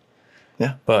 Yeah.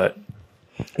 But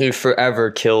You forever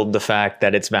killed the fact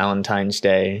that it's Valentine's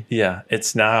Day. yeah,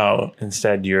 it's now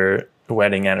instead your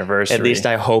wedding anniversary. At least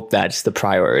I hope that's the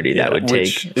priority that would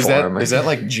Which take is form. that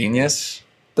like genius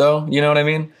though? You know what I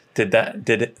mean? Did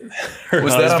her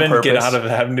Was that on husband get purpose? out of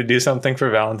having to do something for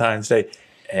Valentine's Day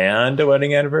and a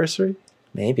wedding anniversary?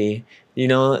 Maybe.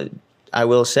 I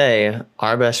will say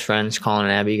our best friends, Colin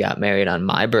and Abby, got married on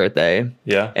my birthday.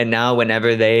 Yeah. And now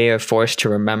whenever they are forced to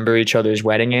remember each other's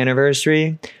wedding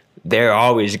anniversary, they're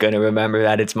always going to remember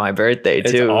that it's my birthday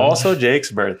It's too. also Jake's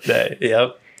birthday.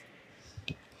 Yep.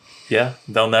 Yeah,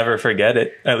 they'll never forget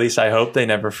it. At least I hope they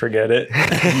never forget it.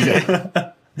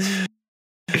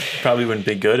 Probably wouldn't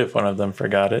be good if one of them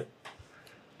forgot it.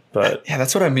 But Yeah,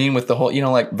 that's what I mean with the whole,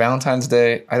 like Valentine's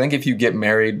Day. I think if you get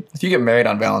married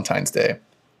on Valentine's Day,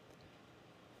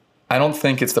 I don't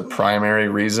think it's the primary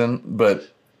reason,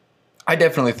 but I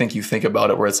definitely think you think about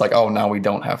it where it's like, oh, now we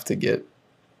don't have to get,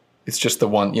 it's just the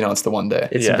one, it's the one day.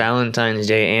 It's Yeah. a Valentine's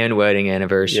Day and wedding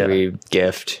anniversary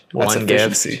gift. That's One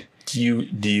efficiency.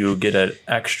 gift. do you get an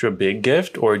extra big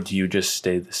gift or do you just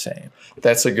stay the same?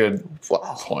 That's a good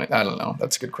point. I don't know.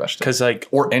 That's a good question. Because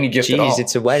Or any gift at all. Geez,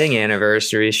 it's a wedding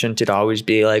anniversary. Shouldn't it always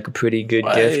be like a pretty good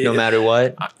Well, gift no matter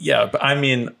what? yeah, but I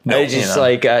mean, It's just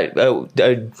like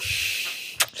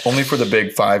Only for the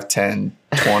big 5, 10,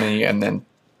 20, and then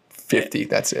 50.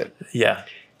 That's it. yeah.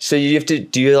 so you have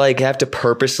to have to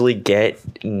purposely get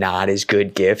not as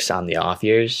good gifts on the off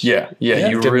years? Yeah.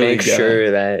 You to really make gotta-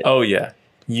 sure that Oh yeah,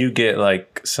 you get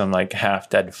like some like half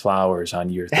dead flowers on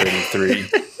year 33.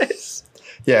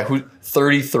 Yeah,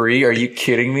 33? Are you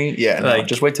kidding me? Yeah, no, Like-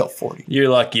 just wait till 40. You're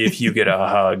lucky if you get a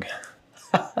hug.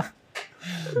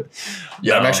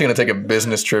 Yeah, I'm No. actually going to take a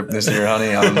business trip this year, honey.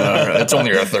 It's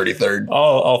only our 33rd.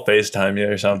 I'll FaceTime you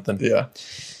or something. Yeah.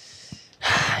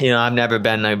 I've never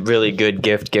been a really good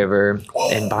gift giver,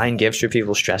 and buying gifts for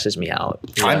people stresses me out.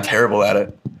 I'm terrible at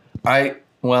it. I'm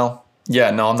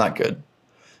not good.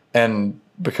 And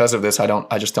because of this,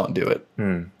 I just don't do it.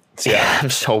 Yeah, I'm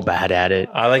so bad at it.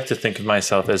 I like to think of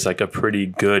myself as like a pretty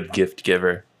good gift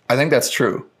giver. I think that's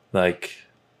true. Like,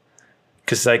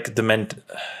 because like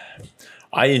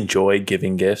I enjoy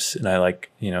giving gifts and I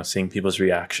like, seeing people's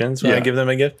reactions when I Yeah. give them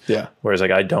a gift. Yeah. Whereas like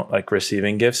I don't like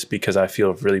receiving gifts because I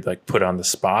feel really like put on the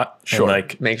spot. Sure. And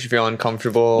like, Makes you feel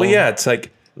uncomfortable. well, yeah, it's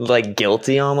like,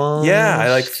 Guilty almost. yeah, I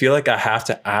like feel like I have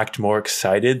to act more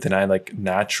excited than I like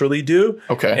naturally do.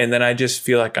 Okay. And then I just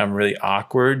feel like I'm really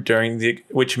awkward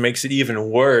which makes it even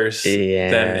worse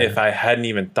Yeah. than if I hadn't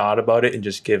even thought about it and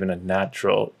just given a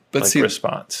natural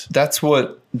response. That's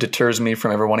what deters me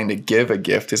from ever wanting to give a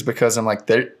gift is because I'm like,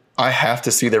 I have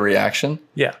to see their reaction.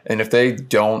 Yeah. And if they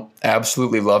don't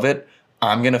absolutely love it,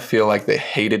 I'm going to feel like they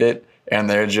hated it and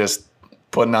they're just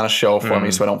putting on a show for me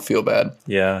so I don't feel bad.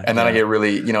 Yeah. And then I get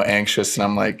really, anxious and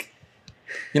I'm like,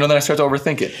 then I start to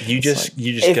overthink it. You It's just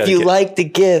If gotta you get- like the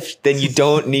gift, then you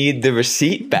don't need the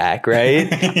receipt back, right?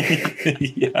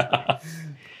 yeah.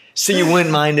 So you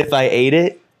wouldn't mind if I ate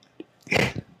it?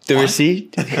 The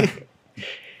receipt?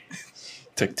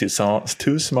 Took too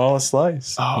small a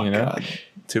slice. Oh, God.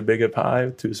 Too big a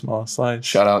pie, too small a slice.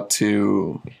 Shout out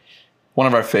to one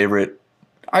of our favorite,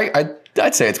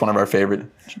 I'd say it's one of our favorite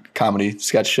comedy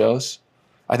sketch shows.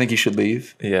 I Think You Should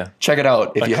Leave. Yeah. Check it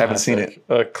out if A you haven't seen classic.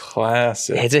 it. A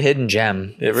classic. It's a hidden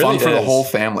gem. It really Fun for the is. whole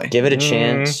family. Give it a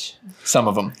chance. Some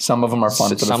of them are fun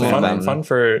for the Some of family. them. Fun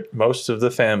for most of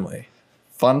the family.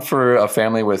 Fun for a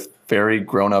family with very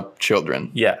grown-up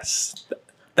children. Yes.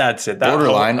 That's it.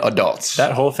 Borderline adults.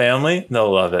 That whole family,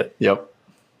 they'll love it. Yep.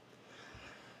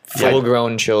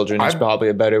 Full-grown children is probably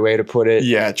a better way to put it.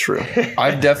 Yeah, true.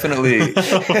 I've definitely,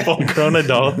 Full grown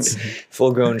adults.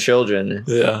 Full-grown children.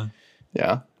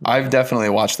 Yeah. I've definitely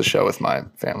watched the show with my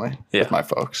family, Yeah. with my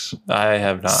folks. I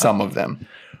have not. Some of them.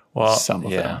 Well, some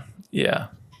of them. Yeah.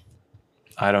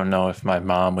 I don't know if my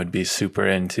mom would be super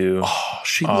into Oh,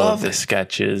 she all of loved the it.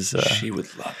 sketches. She would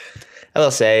love it. I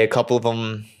will say a couple of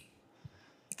them,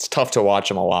 it's tough to watch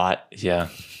them a lot. Yeah.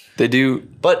 They do.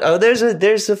 But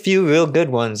there's a few real good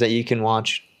ones that you can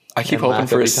watch. I keep And hoping laugh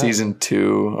for a every time. season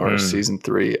 2 or a season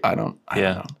 3. I don't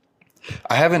Yeah. know.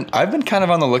 I've been kind of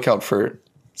on the lookout for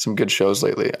some good shows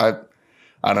lately. I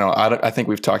don't know. I think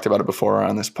we've talked about it before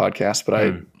on this podcast,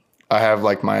 but I have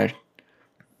like my,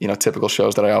 typical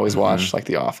shows that I always watch, like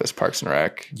The Office, Parks and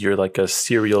Rec. You're like a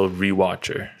serial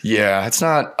rewatcher. Yeah, it's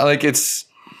not like it's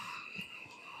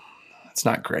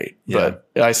not great, but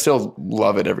I still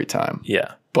love it every time.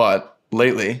 Yeah. But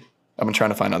lately, I've been trying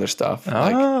to find other stuff,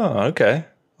 Okay.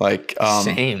 like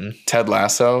Same. Ted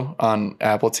Lasso on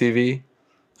Apple TV.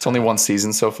 It's only one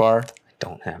season so far.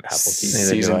 Don't have Apple TV. Neither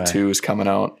do Season I. 2 is coming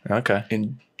out Okay.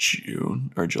 in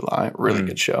June or July. Really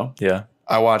good show. Yeah.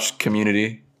 I watched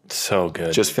Community. So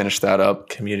good. Just finished that up.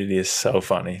 Community is so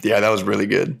funny. Yeah, that was really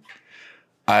good.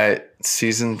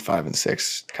 Season 5 and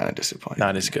 6 kind of disappointed.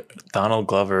 Not as good. Donald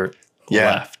Glover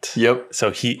Yeah. left. Yep. So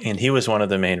he was one of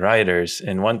the main writers,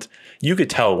 and once you could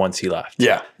tell once he left.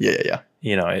 Yeah.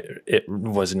 It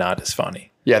was not as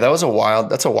funny. Yeah, that's a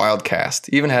wild cast.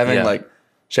 Even having Yeah. like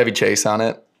Chevy Chase on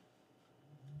it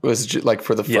was like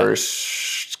for the Yeah.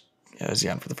 first. Yeah, was he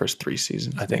on for the first 3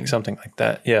 seasons? I think something like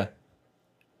that. Yeah.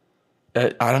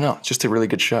 I don't know. It's just a really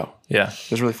good show. Yeah.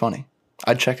 It was really funny.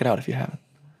 I'd check it out if you haven't.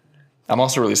 I'm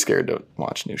also really scared to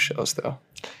watch new shows though.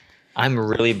 I'm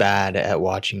really bad at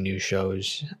watching new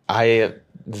shows. I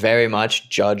very much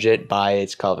judge it by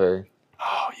its cover.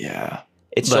 Oh yeah.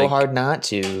 It's so Like- hard not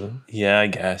to. Yeah, I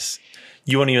guess.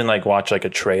 You won't even like watch like a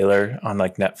trailer on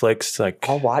like Netflix. Like,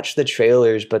 I'll watch the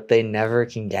trailers, but they never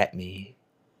can get me.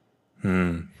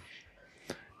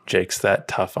 Jake's that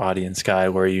tough audience guy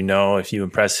where if you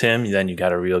impress him, then you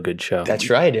got a real good show. That's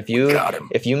right. Got him.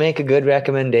 If you make a good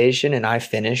recommendation and I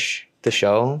finish the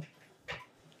show,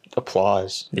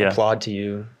 applause. Yeah. Applaud to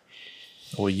you.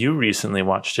 Well, you recently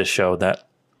watched a show that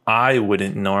I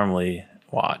wouldn't normally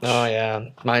watch. Oh yeah.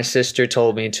 My sister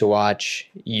told me to watch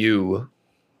You.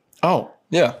 Oh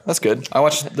yeah, that's good. I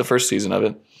watched the first season of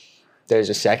it. There's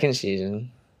a second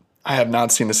season. I have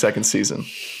not seen the second season.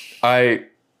 I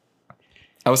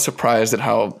was surprised at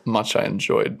how much I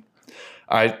enjoyed.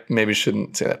 I maybe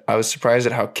shouldn't say that. I was surprised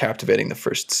at how captivating the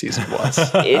first season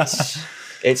was.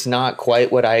 It's not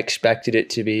quite what I expected it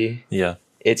to be. Yeah.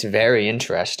 It's very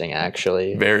interesting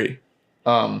actually. Very.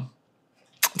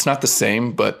 It's not the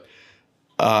same, but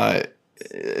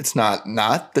it's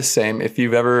not the same. If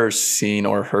you've ever seen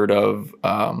or heard of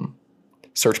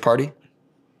Search Party,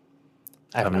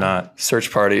 I'm not.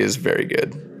 Search Party is very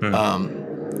good.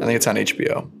 I think it's on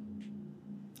HBO.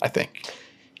 I think.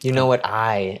 You know what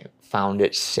I found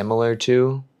it similar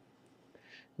to?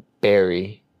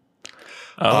 Barry.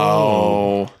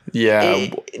 Oh,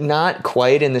 yeah. Not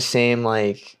quite in the same,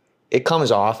 like, it comes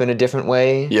off in a different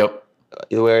way. Yep.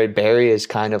 Where Barry is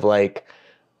kind of like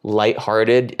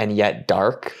lighthearted and yet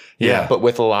dark. Yeah. But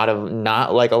with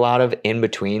not like a lot of in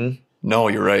between. No,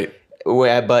 you're right.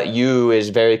 But You is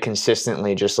very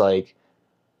consistently just like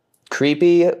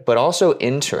creepy, but also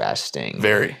interesting.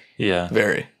 Very, Yeah.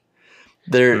 very.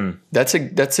 That's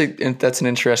an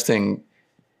interesting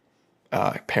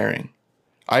pairing.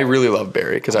 I really love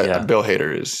Barry because I love Bill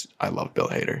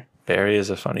Hader. Barry is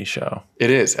a funny show. It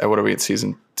is. What are we at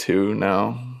season 2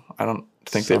 now? I don't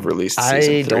think they've released season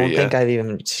 3 I don't think yet. I've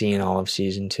even seen all of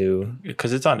season 2.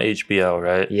 Because it's on HBO,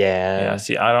 right? Yeah. Yeah.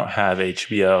 See, I don't have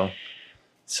HBO.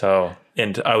 So,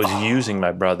 and I was using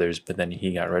my brother's, but then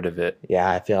he got rid of it. Yeah,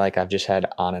 I feel like I've just had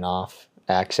on and off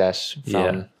access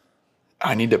from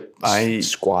I need to.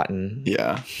 squatting.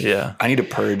 Yeah. Yeah. I need to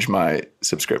purge my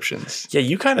subscriptions. Yeah.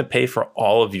 You kind of pay for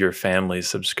all of your family's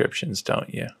subscriptions,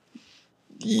 don't you?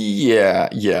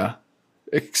 Yeah.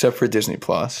 Except for Disney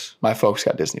Plus. My folks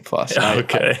got Disney Plus.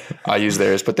 Okay. I use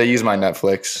theirs, but they use my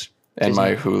Netflix and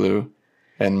my Hulu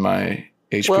and my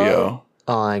HBO. Well,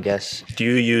 oh, I guess. Do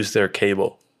you use their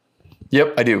cable?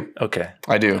 Yep, I do. Okay.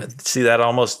 I do. See, that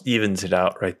almost evens it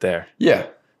out right there. Yeah.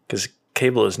 Because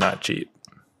cable is not cheap.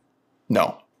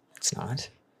 No. It's not.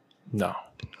 No.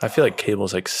 I feel like cable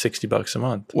is like $60 a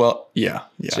month. Well, yeah.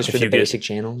 Just If for the you get- basic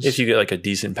channels. If you get like a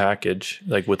decent package,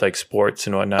 like with like sports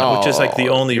and whatnot, which is like the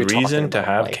only you're talking reason to about,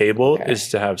 have like, cable okay. is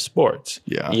to have sports.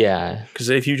 Yeah. Yeah. Because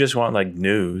if you just want like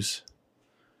news,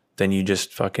 then you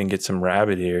just fucking get some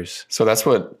rabbit ears. So that's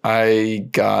what I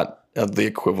got, the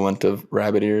equivalent of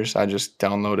Rabbit Ears. I just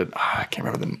downloaded, I can't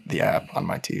remember the app on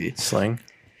my TV. Sling.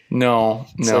 No.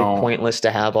 It's like pointless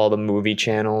to have all the movie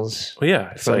channels Well,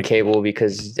 yeah, it's from like cable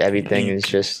because everything is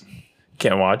just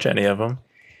can't watch any of them.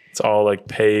 It's all like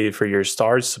pay for your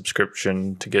Stars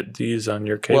subscription to get these on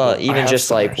your cable. well, even have just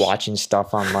like Stars. watching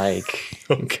stuff on like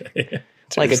okay.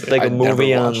 like Seriously, a I never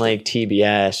movie on watched it. like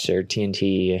TBS or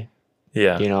TNT,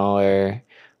 Yeah. you know, or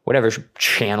whatever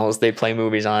channels they play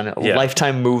movies on. Yeah.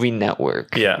 Lifetime Movie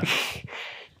Network. Yeah.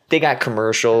 They got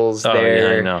commercials. Oh,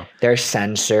 they're, yeah, I know. They're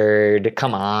censored.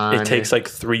 Come on. It takes like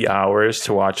 3 hours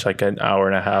to watch like an hour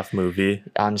and a half movie.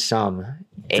 on some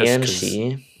Just 'cause-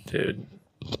 AMC. Dude,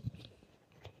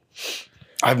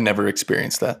 I've never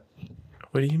experienced that.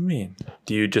 what do you mean?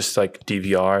 Do you just like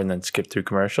DVR and then skip through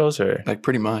commercials or? Like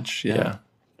pretty much, yeah. Yeah.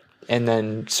 And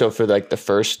then, so for like the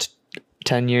first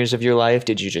 10 years of your life,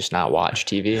 did you just not watch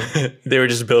TV? They were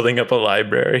just building up a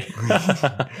library.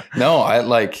 No, I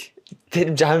like.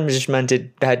 John just meant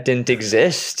that didn't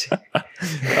exist.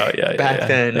 Oh yeah, Back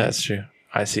then. That's true.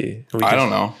 I see. I don't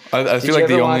know. I Did feel you like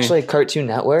ever the only. watch like Cartoon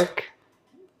Network?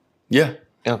 Yeah,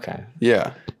 Okay.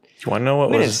 yeah, You want to know what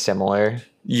I mean, it's was? similar.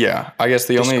 yeah. I guess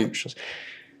the Just only. commercials.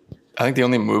 I think the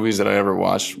only movies that I ever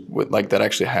watched with like that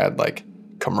actually had like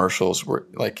commercials were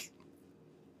like,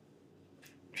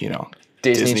 you know,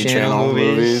 Disney Channel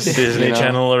movies. Disney you know?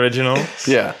 Channel original.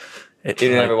 Yeah, You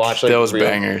didn't ever watch like those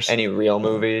bangers. any real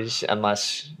movies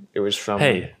unless it was from.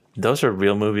 Hey, those are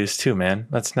real movies too, man.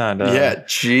 Let's not. yeah,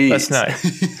 geez. Let's not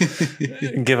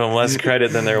give them less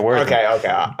credit than they're worth. Okay,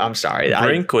 I'm sorry.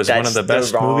 Brink was one of that's the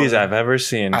best wrong- movies I've ever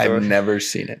seen. I've never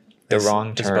seen it. The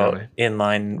wrong It's about term.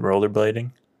 inline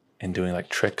rollerblading and doing like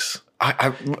tricks.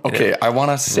 Okay, I want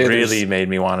to say Really made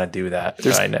me want to do that,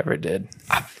 but I never did.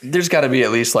 there's got to be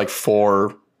at least like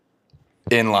 4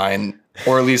 inline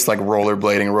or at least like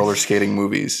rollerblading, roller skating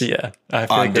movies. Yeah, I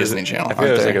feel On like there's- Disney Channel, I feel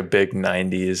it was aren't like a big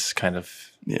 '90s kind of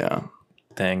Yeah.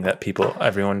 thing that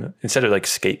everyone, instead of like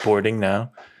skateboarding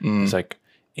now, it's like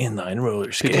inline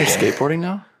roller skating. People are skateboarding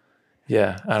now?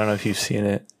 Yeah, I don't know if you've seen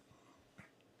it.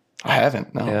 I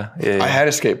haven't. No. Yeah. I had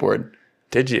a skateboard.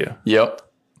 Did you? Yep.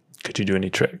 Could you do any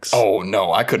tricks? Oh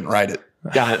no, I couldn't ride it.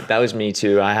 Yeah, that was me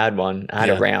too. I had one. I had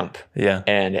Yeah. a ramp, yeah.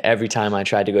 and every time I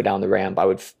tried to go down the ramp,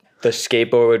 the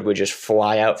skateboard would just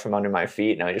fly out from under my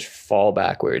feet, and I would just fall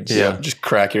backwards. Yeah. Just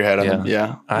crack your head on Yeah. the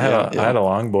yeah. I had a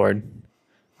longboard.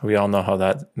 We all know how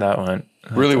that went.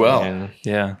 really well. Yeah.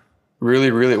 Yeah,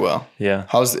 Really, really well. yeah.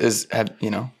 I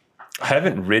I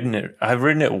haven't ridden it. I've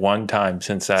ridden it one time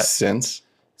since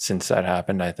that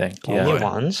happened. I think. Yeah. Only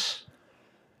once.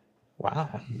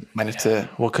 Wow. might have to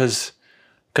Well, because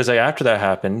like after that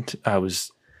happened, I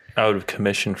was out of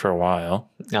commission for a while,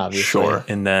 Obviously. sure.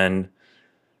 and then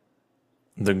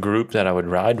the group that I would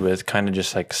ride with kind of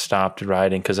just like stopped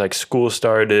riding because like school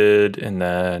started, and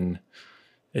then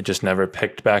it just never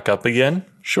picked back up again.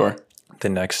 Sure. The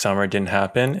next summer didn't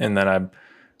happen, and then I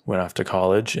went off to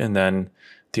college, and then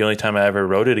the only time I ever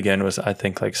rode it again was I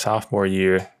think like sophomore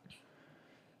year,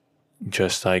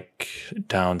 just like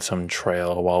down some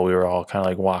trail while we were all kind of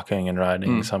like walking and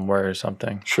riding somewhere or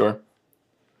something. Sure.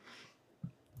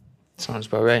 Sounds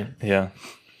about right. Yeah.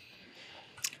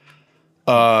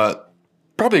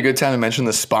 Probably a good time to mention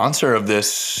the sponsor of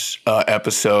this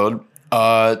episode,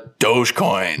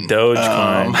 Dogecoin.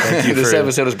 Dogecoin. Thank you This for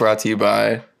episode is brought to you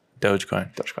by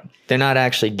Dogecoin. Dogecoin. They're not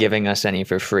actually giving us any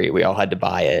for free. We all had to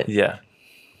buy it. Yeah.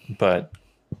 But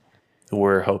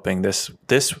we're hoping this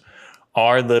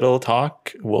our little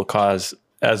talk will cause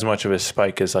as much of a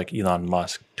spike as like Elon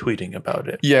Musk tweeting about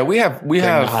it. Yeah, we have Bring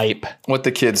the hype. what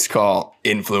the kids call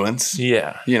influence.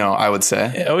 Yeah. You know, I would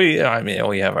say. Yeah,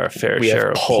 we have our fair We share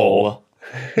have of pull.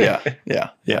 Yeah,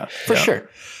 for sure.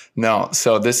 No,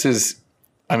 so this is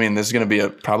going to be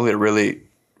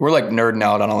we're like nerding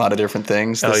out on a lot of different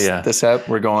things. This app,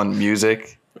 we're going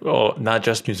music, Well, not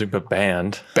just music, but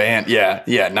band.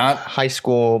 yeah, not High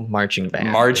school marching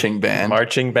band. marching band.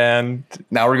 Marching band.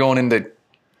 Now we're going into,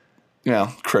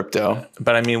 crypto.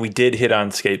 But I mean, we did hit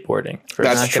on skateboarding. First.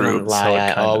 That's Not gonna true. lie, So it I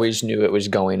kind of- always knew it was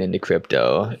going into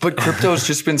crypto. But crypto's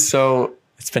just been so,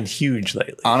 It's been huge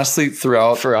lately. honestly,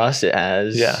 throughout For us, it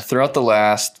has. Yeah. throughout the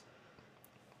last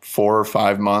 4 or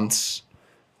 5 months,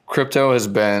 crypto has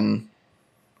been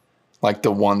like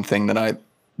the one thing that I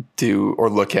do or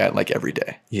look at like every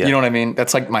day. Yeah. You know what I mean?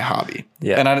 That's like my hobby.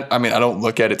 Yeah. And I mean, I don't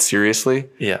look at it seriously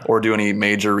Yeah. or do any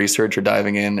major research or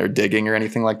diving in or digging or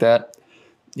anything like that.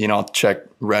 I'll check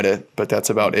Reddit, but that's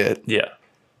about it. Yeah.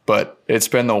 But it's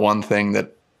been the one thing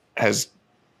that has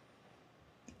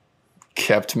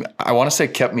kept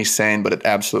me sane, but it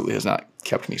absolutely has not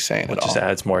kept me sane at Just all.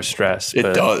 adds more stress. It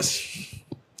but does.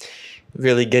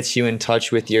 Really gets you in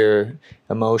touch with your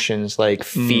emotions like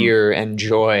fear and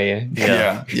joy.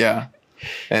 Yeah.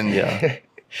 And Yeah.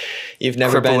 You've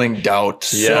never crippling been doubt,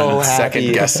 so and second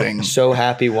happy, guessing. so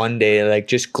happy one day, like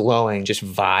just glowing, just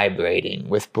vibrating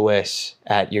with bliss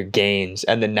at your gains,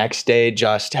 and the next day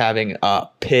just having a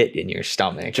pit in your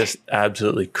stomach, Just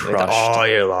absolutely with crushed. all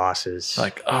your losses,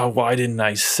 Like, oh, why didn't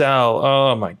I sell?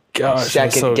 Oh my gosh. I'm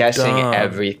second so guessing dumb.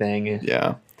 everything.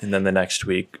 Yeah. And then the next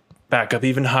week, back up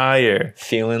even higher.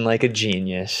 Feeling like a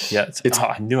genius. Yeah.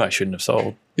 I knew I shouldn't have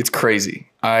sold. It's crazy.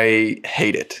 I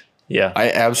hate it. Yeah.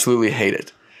 I absolutely hate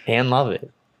it. And love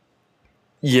it.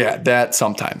 Yeah, that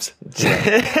sometimes.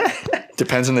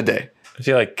 Depends on the day. I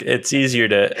feel like it's easier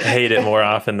to hate it more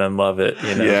often than love it,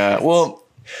 you know? Yeah, well,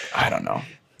 I don't know.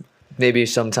 Maybe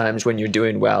sometimes when you're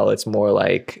doing well, it's more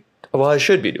like, well, I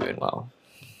should be doing well.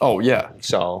 Oh, yeah.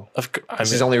 So I this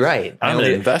mean, is only right. I'm an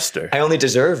investor. I only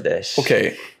deserve this.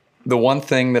 Okay, the one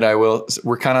thing that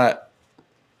we're kind of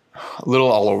a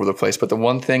little all over the place, but the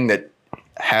one thing that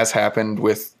has happened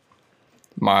with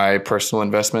my personal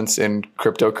investments in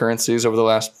cryptocurrencies over the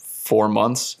last 4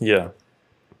 months, Yeah.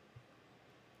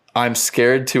 I'm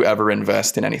scared to ever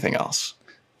invest in anything else.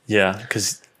 Yeah.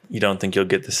 Because you don't think you'll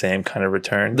get the same kind of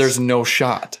returns. There's no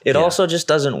shot. It Yeah. also just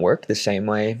doesn't work the same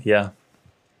way. Yeah.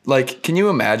 Like, can you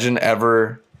imagine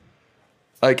ever,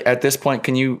 like at this point,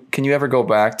 can you ever go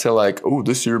back to like, oh,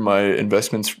 this year my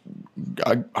investments,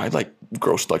 I like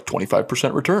grossed like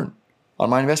 25% return on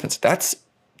my investments. That's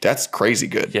crazy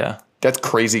good. Yeah. That's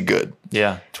crazy good.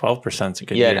 Yeah. 12% is a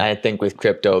good Yeah, year. I think with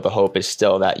crypto, the hope is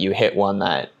still that you hit one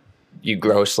that you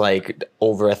gross like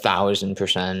over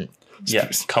 1,000%. Yeah.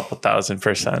 A couple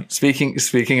 $1,000%.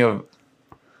 Speaking of,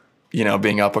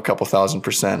 being up a couple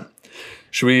 $1,000%,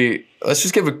 let's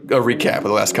just give a recap of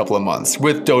the last couple of months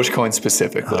with Dogecoin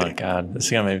specifically. Oh God, this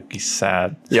is gonna make me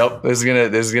sad. Yep, this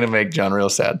is gonna make John real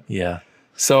sad. Yeah.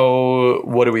 So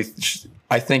what do we?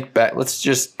 I think back. Let's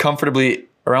just comfortably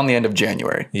around the end of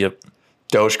January. Yep.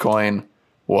 Dogecoin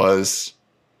was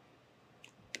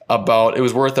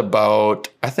worth about.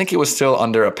 I think it was still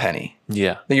under a penny.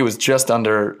 Yeah. I think it was just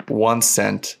under 1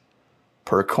 cent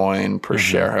per coin per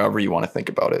share, however you want to think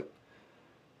about it.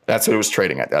 That's what it was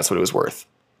trading at. That's what it was worth.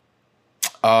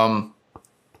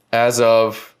 As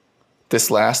of this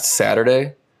last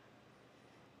Saturday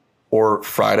or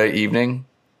Friday evening,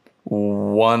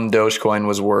 1 Dogecoin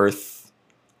was worth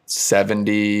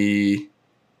 72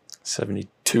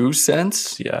 72.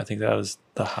 cents. Yeah, I think that was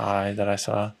the high that I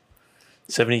saw.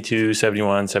 72,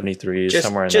 71, 73,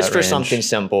 somewhere in that Just for range. something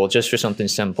simple.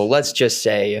 Let's just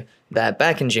say that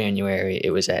back in January,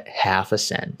 it was at half a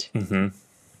cent. Mm-hmm.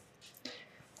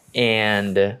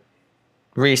 And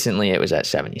recently it was at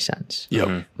 70 cents. Yep.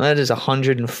 Mhm. That is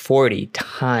 140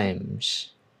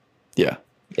 times Yeah.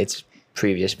 its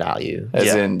previous value. As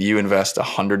Yeah. in, you invest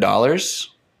 $100,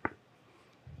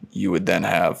 you would then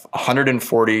have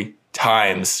 140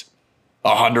 times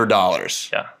 $100.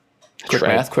 Yeah.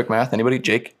 Quick math. Anybody?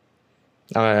 Jake?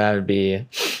 That would be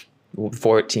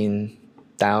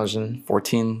 14,000.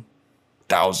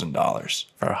 $14,000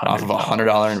 For off of a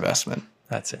 $100 investment,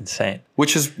 That's insane.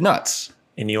 which is nuts.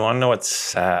 And you want to know what's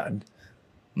sad?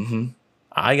 Mm-hmm.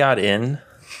 I got in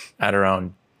at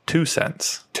around 2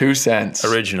 cents 2 cents.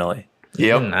 originally.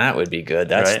 Yep. That would be good.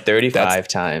 That's Right? 35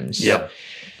 times. Yep.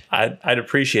 I'd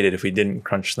appreciate it if we didn't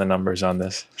crunch the numbers on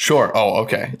this, Sure. Oh,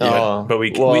 okay. Yeah. Oh, but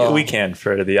we well, we can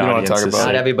for the don't wanna audience. talk to about see.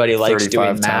 not everybody likes 35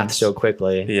 doing math times. so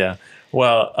quickly. Yeah.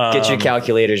 Well, Get your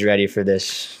calculators ready for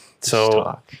this So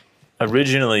talk.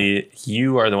 originally,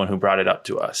 you are the one who brought it up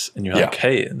to us, and you're like, Yeah.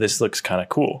 "Hey, this looks kind of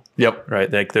cool." Yep. Right?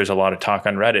 Like there's a lot of talk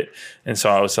on Reddit. And so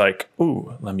I was like,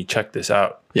 ooh, let me check this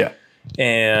out. Yeah.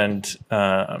 And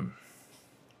I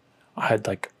had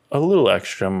like a little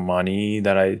extra money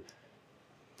that I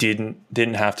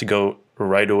didn't have to go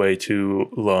right away to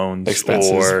loans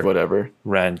Expenses, or whatever.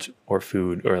 rent or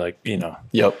food or like,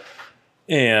 Yep.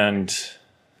 and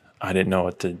I didn't know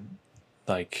what to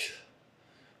like.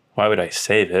 Why would I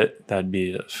save it? That'd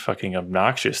be a fucking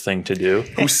obnoxious thing to do.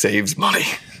 Who saves money?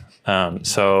 Who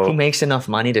So makes enough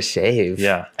money to save?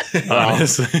 yeah,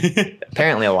 honestly.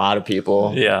 Apparently a lot of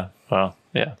people. Yeah. Well,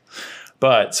 yeah.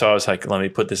 But so I was like, let me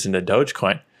put this into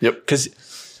Dogecoin. Yep. Because,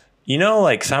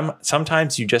 like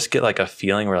sometimes you just get like a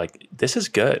feeling where like, this is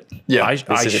good. Yeah, I is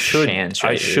a should, chance I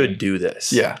right should here. do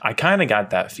this. Yeah. I kind of got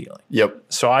that feeling. Yep.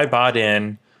 So I bought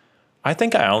in, I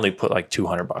think I only put like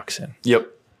 $200 in, Yep.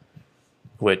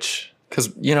 which, Because,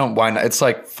 why not? It's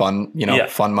like fun, Yeah.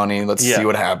 fun money. Let's Yeah. see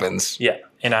what happens. yeah.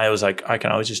 And I was like, I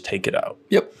can always just take it out.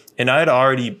 Yep. And I had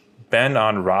already been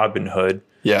on Robinhood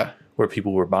Yeah. where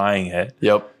people were buying it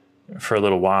Yep. for a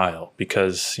little while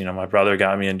because my brother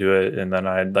got me into it, and then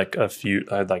I had like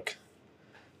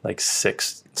like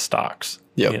 6 stocks.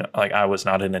 Yep. Like I was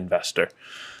not an investor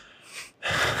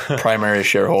Primary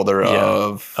shareholder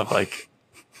of. of like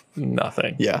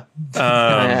nothing. Yeah.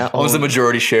 Yeah, Owns the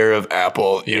majority share of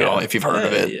Apple, if you've heard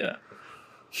of it. Yeah.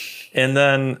 And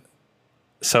then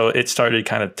so it started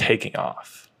kind of taking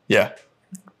off Yeah.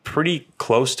 pretty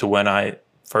close to when I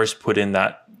first put in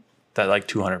that like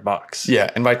 $200. Yeah.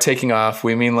 And by taking off,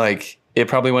 we mean like it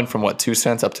probably went from what, 2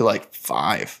 cents up to like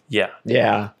 5, Yeah.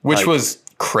 Yeah. which Like- was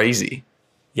crazy.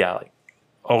 Yeah. Like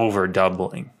over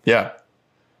doubling. Yeah.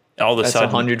 All of a That's sudden,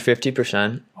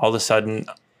 150%. all of a sudden,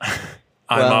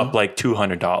 I'm Well- up like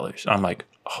 $200. I'm like,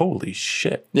 holy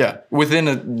shit. Yeah. Within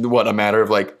a matter of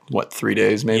like, 3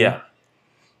 days maybe? Yeah.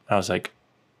 I was like,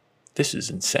 this is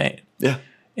insane. Yeah.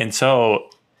 And so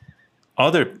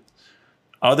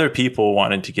other people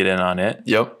wanted to get in on it,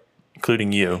 Yep.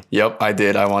 including you, Yep. I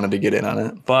did. I wanted to get in on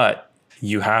it. but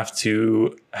you have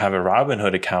to have a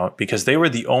Robinhood account because they were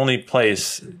the only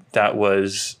place that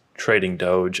was trading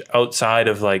Doge outside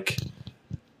of like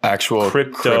Actual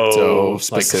crypto, like,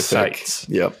 specific sites.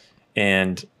 Yep.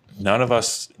 and none of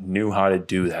us knew how to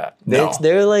do that. No.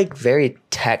 They're like very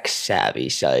tech savvy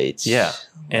sites. Yeah.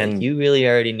 And And you really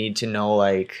already need to know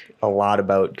like a lot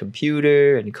about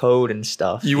computer and code and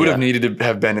stuff. You would have Yeah. needed to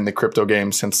have been in the crypto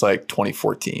game since like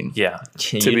 2014 yeah,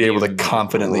 to be able to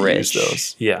confidently use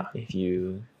those. yeah, If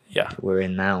you yeah. were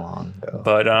in that long ago.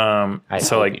 But I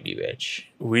so hope like you'd be rich.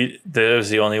 that was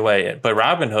the only way. But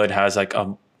Robinhood has like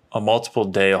a multiple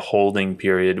day holding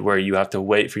period where you have to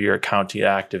wait for your account to get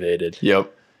activated. Yep.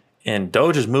 And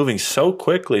Doge is moving so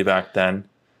quickly back then.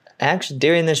 Actually,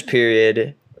 during this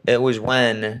period, it was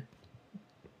when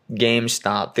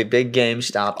GameStop, the big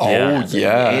GameStop, Oh, thing happened.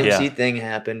 yeah. The AMC Yeah. thing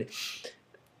happened.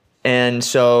 And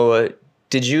so,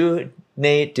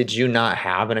 Nate, did you not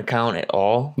have an account at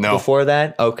all No. before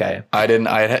that? Okay. I didn't.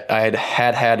 I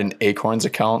had an Acorns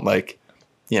account like,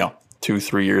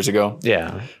 2-3 years ago,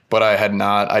 Yeah. but I had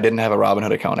not. I didn't have a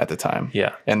Robinhood account at the time.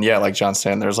 Yeah. And yeah, like John's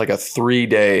saying, there's like a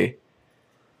 3-day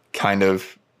kind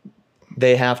of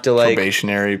They have to like,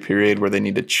 probationary period where they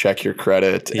need to check your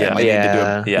credit. Yeah. And they need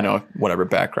to Yeah. do a, whatever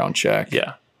background check.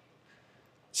 Yeah.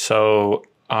 So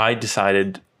I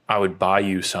decided I would buy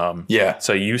you some. Yeah.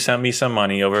 So you sent me some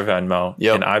money over Venmo,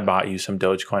 Yep. and I bought you some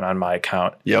Dogecoin on my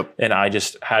account. Yep. And I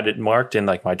just had it marked in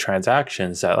like my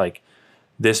transactions that like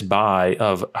this buy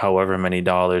of however many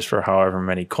dollars for however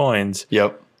many coins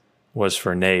Yep. was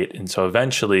for Nate. And so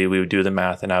eventually we would do the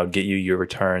math and I would get you your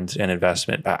returns and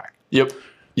investment back. Yep.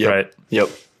 Yep. Right. Yep.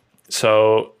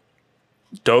 So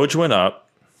Doge went up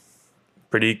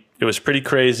it was pretty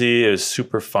crazy. It was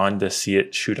super fun to see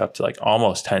it shoot up to like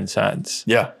almost 10 cents.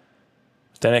 Yeah.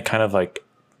 Then it kind of like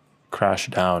crashed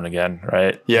down again,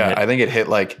 right? Yeah. And I think it hit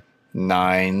like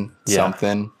 9 Yeah.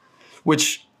 something,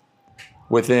 which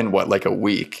within like a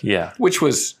week. yeah. Which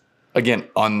was again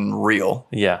unreal.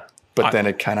 Yeah. But then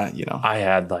it kind of, I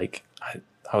had like,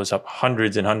 I was up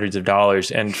hundreds and hundreds of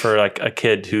dollars. And for like a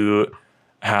kid who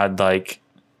had like,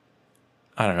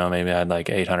 I don't know, maybe I had like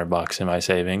 $800 in my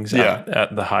savings Yeah.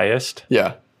 at the highest.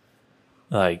 yeah,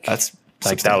 Like, that's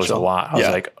like that was a substantial. lot. I was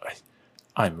Yeah. like,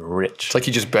 I'm rich. It's like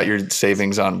you just bet your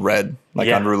savings on red, like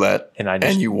Yeah. on roulette, and I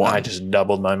just, you won. I just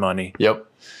doubled my money. Yep.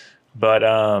 But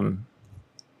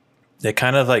it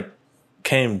kind of like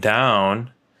came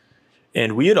down,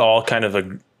 and we had all kind of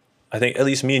I think at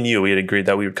least me and you, we had agreed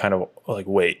that we would kind of like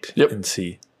wait Yep. and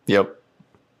see, Yep.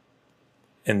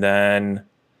 and then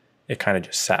it kind of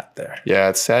just sat there. Yeah,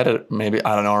 it's sat at maybe,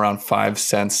 I don't know, around 5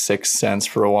 cents, 6 cents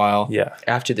for a while. Yeah,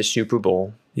 after the Super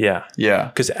Bowl. yeah, Yeah.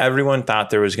 because everyone thought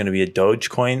there was going to be a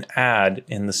Dogecoin ad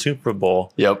in the Super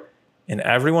Bowl, Yep. and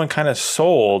everyone kind of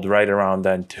sold right around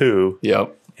then too,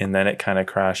 Yep. and then it kind of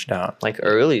crashed down. Like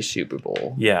early Super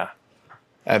Bowl. Yeah,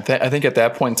 I think at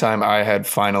that point in time, I had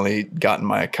finally gotten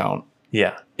my account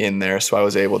yeah, in there. So I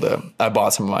was able to, I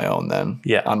bought some of my own then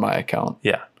Yeah. on my account.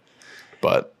 yeah.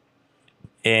 But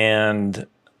And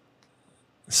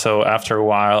so after a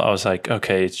while, I was like,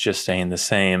 okay, it's just staying the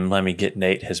same. Let me get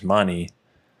Nate his money.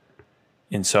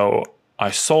 And so I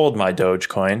sold my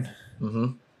Dogecoin,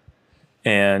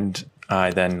 and I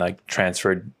then like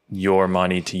transferred your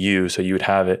money to you so you would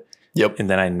have it. yep. And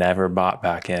then I never bought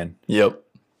back in, Yep.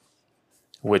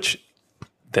 which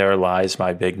there lies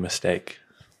my big mistake.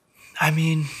 I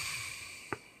mean,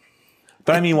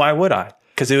 But I mean, why would I?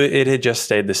 Because it had just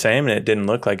stayed the same and it didn't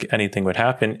look like anything would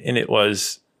happen. And it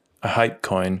was a hype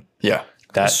coin yeah.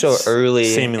 that So early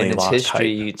seemingly in its lost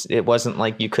history, hype. it wasn't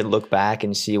like you could look back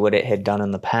and see what it had done in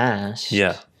the past.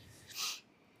 Yeah.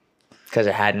 Because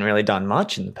it hadn't really done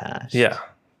much in the past. Yeah.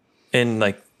 And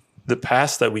like the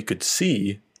past that we could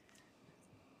see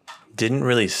didn't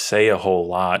really say a whole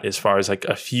lot as far as like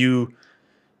a few.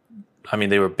 I mean,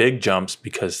 they were big jumps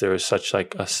because there was such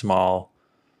like a small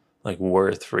like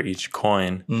worth for each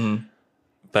coin. Mm-hmm.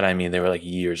 But I mean, they were like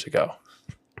years ago.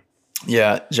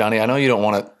 Yeah. Johnny, I know you don't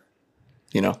want to,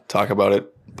 talk about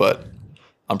it, but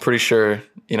I'm pretty sure,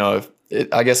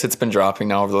 I guess it's been dropping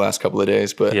now over the last couple of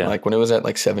days, but Yeah. like when it was at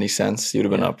like 70 cents, you'd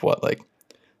have been up what, like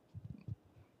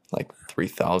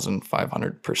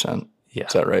 3,500%. Yeah.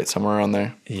 Is that right? Somewhere around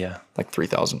there, Yeah. like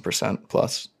 3,000%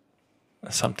 plus.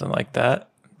 Something like that.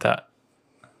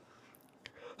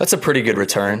 That's a pretty good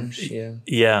return. Yeah.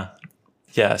 Yeah.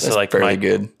 Yeah. That's So like fairly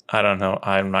good. I don't know.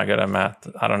 I'm not good at math.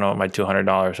 I don't know what my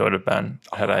 $200 would have been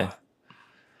had I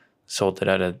sold it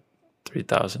at a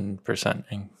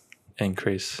 3,000%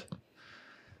 increase.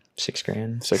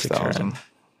 $6,000. 6,000.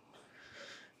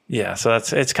 Yeah. So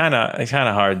it's kind of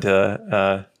hard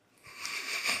to,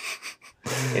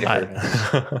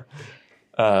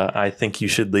 I think You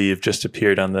Should Leave just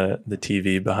appeared on the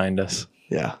TV behind us.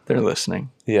 Yeah, they're listening.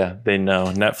 Yeah, they know.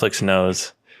 Netflix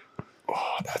knows.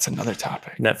 Oh, that's another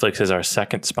topic. Netflix is our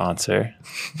second sponsor.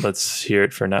 Let's hear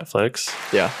it for Netflix.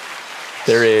 Yeah.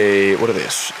 They're what are they?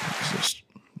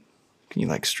 Can you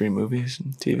like stream movies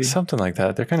and TV? Something like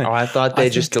that. They're kind of. Oh, I thought they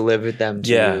just delivered them to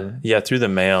you. Yeah, through the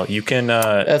mail. You can.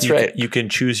 That's right. You can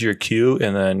choose your queue,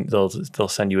 and then they'll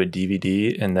send you a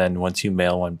DVD, and then once you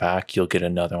mail one back, you'll get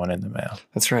another one in the mail.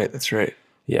 That's right. That's right.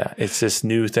 Yeah, it's this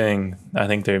new thing. I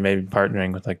think they're maybe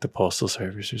partnering with like the Postal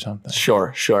Service or something.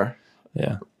 Sure.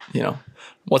 Yeah, You know,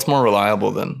 what's more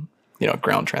reliable than,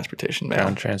 ground transportation mail?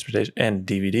 ground transportation and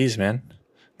DVDs, man.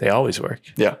 They always work.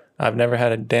 Yeah. I've never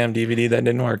had a damn DVD that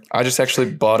didn't work. I just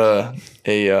actually bought a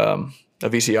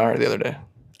VCR the other day.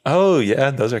 Oh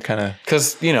yeah, those are kind of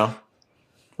Because,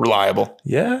 reliable.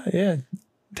 yeah.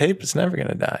 Tape is never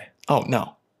gonna die. Oh,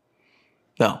 no.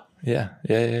 No. Yeah.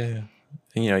 And,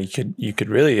 you could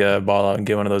really ball out and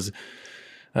get one of those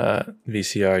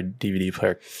VCR DVD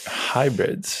player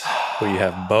hybrids where you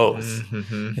have both,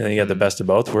 and then you got the best of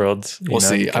both worlds. We'll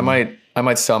see. I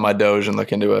might sell my Doge and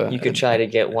look into You could try to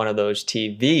get one of those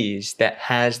TVs that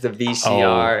has the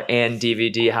VCR and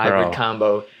DVD hybrid Bro.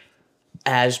 combo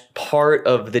as part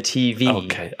of the TV.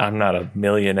 Okay, I'm not a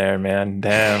millionaire, man.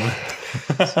 Damn.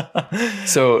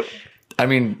 So, I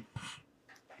mean,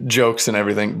 jokes and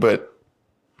everything, but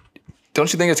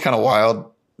don't you think it's kind of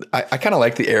wild? I kind of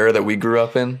like the era that we grew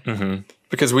up in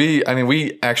because we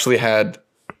actually had,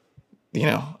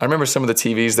 I remember some of the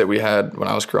TVs that we had when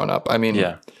I was growing up. I mean,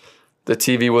 Yeah. the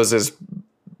TV was as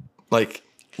like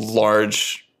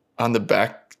large on the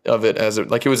back of it as it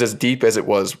was as deep as it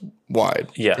was wide.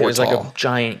 Yeah. It was like tall. a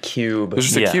giant cube. It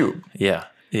was just a cube. Yeah.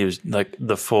 It was like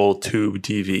the full tube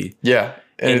TV. Yeah.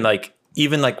 And like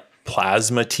even like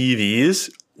plasma TVs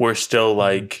were still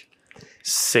like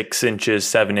 6 inches,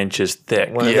 7 inches thick.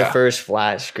 One of Yeah. the first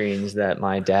flat screens that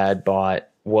my dad bought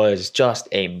was just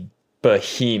a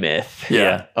behemoth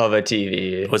Yeah. of a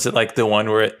TV. Was it like the one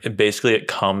where it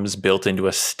comes built into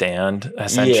a stand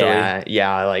essentially?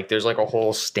 Yeah, like there's like a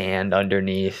whole stand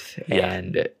underneath, Yeah.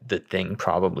 and the thing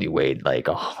probably weighed like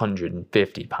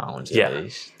 150 pounds at Yeah.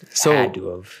 least. So- Had to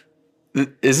have.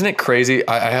 Isn't it crazy?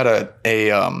 I had a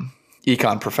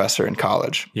econ professor in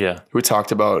college Yeah. who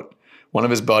talked about one of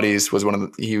his buddies was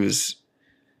he was,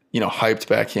 hyped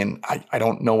back in, I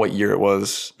don't know what year it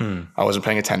was. I wasn't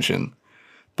paying attention,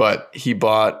 but he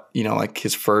bought, like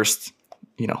his first,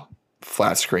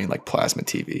 flat screen, like plasma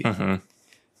TV.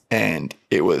 And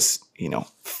it was,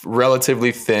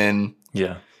 relatively thin,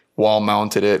 Yeah. wall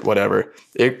mounted it, whatever.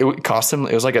 It cost him,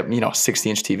 it was like a,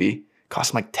 60-inch TV,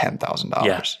 cost him like $10,000.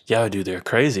 Yeah. Yeah, dude, they're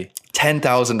crazy.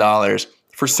 $10,000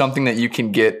 for something that you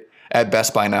can get at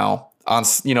Best Buy now.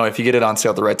 If you get it on sale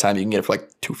at the right time, you can get it for like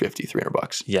 $250,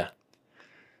 $300. Yeah.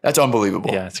 That's unbelievable.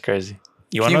 Yeah, it's crazy.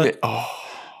 You Can want you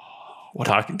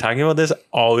to talking about this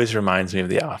always reminds me of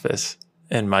The Office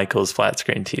and Michael's flat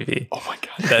screen TV oh my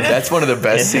God. That's one of the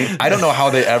best scenes. I don't know how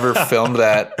they ever filmed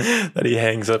that that he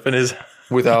hangs up in his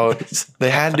without, they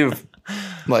had to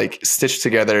like stitch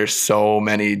together so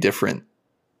many different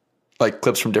like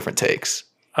clips from different takes.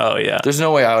 Oh yeah. There's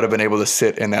no way I would have been able to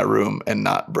sit in that room and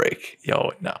not break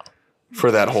Yo, no.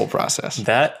 for that whole process.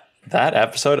 That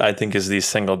episode I think is the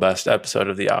single best episode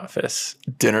of The Office.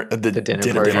 The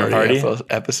dinner party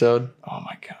episode. Oh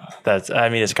my God.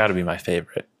 It's got to be my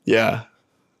favorite. Yeah.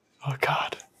 Oh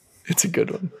God. It's a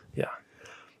good one. Yeah.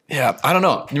 Yeah. I don't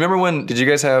know. You remember did you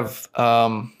guys have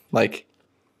not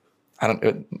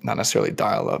necessarily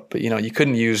dial up, but you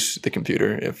couldn't use the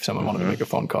computer if someone wanted to make a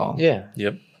phone call. Yeah.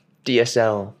 Yep.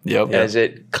 DSL, Yep. as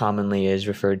it commonly is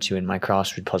referred to in my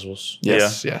crossword puzzles.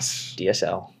 Yes. Yeah. Yes.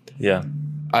 DSL. Yeah.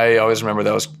 I always remember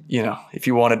that was, if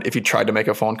you tried to make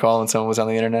a phone call and someone was on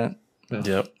the internet,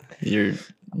 Yep. you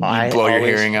I blow your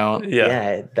always- hearing out.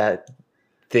 Yeah. That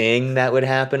thing that would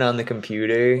happen on the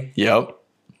computer Yep.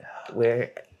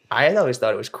 where I always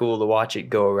thought it was cool to watch it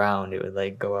go around. It would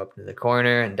like go up to the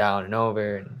corner and down and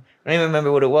over. And I don't even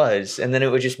remember what it was. And then it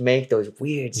would just make those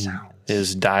weird sounds.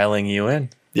 Is dialing you in.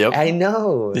 Yep. I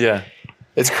know.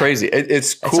 It's crazy. It's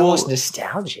It's cool. almost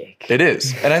nostalgic. It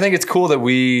is. And I think it's cool that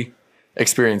we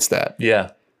experience that.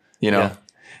 Yeah. You know, Yeah.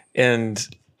 And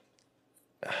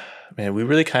man, we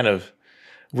really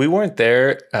we weren't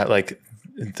there at like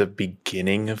the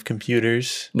beginning of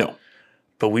computers, no,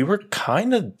 but we were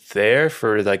kind of there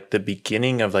for like the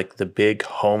beginning of like the big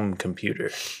home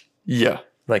computer. yeah,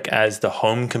 Like as the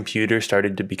home computer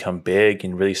started to become big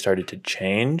and really started to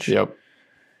change. yep,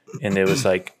 And it was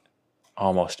like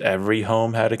almost every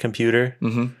home had a computer.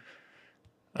 mm-hmm.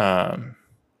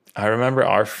 I remember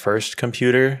our first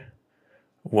computer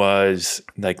was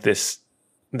like this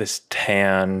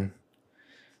tan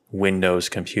Windows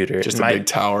computer. Just a big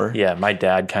tower. Yeah, my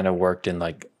dad kind of worked in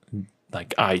like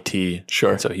IT.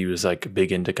 Sure. And so he was like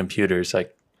big into computers.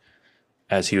 Like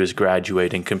as he was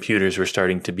graduating, computers were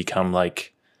starting to become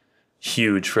like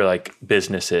huge for like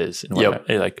businesses and Yep.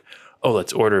 whatnot. Like, oh,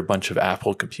 let's order a bunch of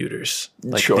Apple computers,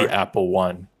 like Sure. the Apple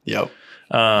One. Yep.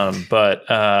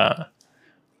 But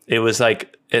it was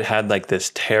like it had like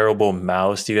this terrible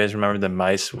mouse. Do you guys remember the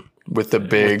mice With the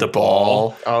big the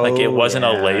ball. like it wasn't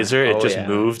a yeah. laser; it Oh, just yeah.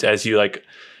 moved as you like.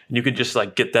 You could just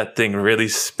like get that thing really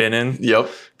spinning. Yep.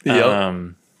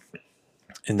 Yep.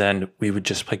 And then we would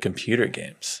just play computer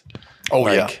games. oh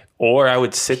yeah. Or I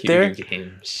would sit there. Computer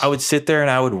games. I would sit there and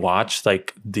I would watch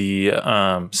like the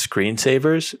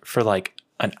screensavers for like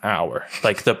an hour.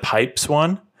 Like the pipes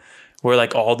one, where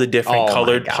like all the different Oh my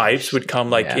colored gosh. pipes would come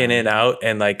like Yeah. in and out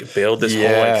and like build this whole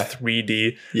Yeah. like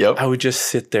 3D. Yep. I would just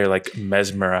sit there like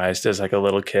mesmerized as like a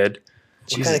little kid.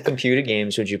 What kind of computer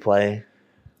games would you play?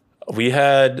 We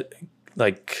had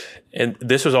like, and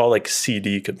this was all like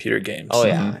CD computer games. Oh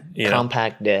yeah, You know?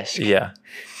 compact disc. Yeah.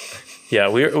 Yeah,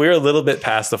 we were a little bit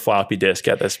past the floppy disk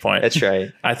at this point. That's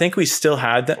right. I think we still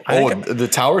had that. I Oh, think, the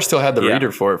tower still had the Yeah.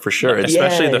 reader for it for sure. It's,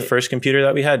 especially Yeah. the first computer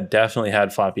that we had definitely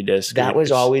had floppy disk. That was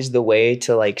readers. always the way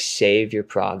to like save your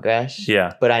progress.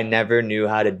 Yeah. But I never knew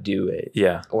how to do it.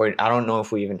 Yeah. Or I don't know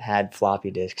if we even had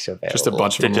floppy disks available. just a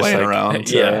bunch of They them just, laying like,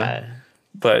 around. yeah.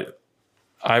 But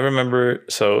I remember,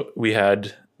 so we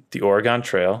had the Oregon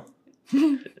Trail.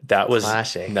 That was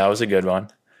Classic. That was a good one.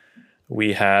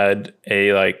 We had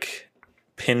a like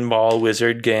pinball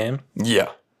wizard game. Yeah.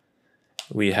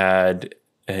 We had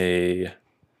a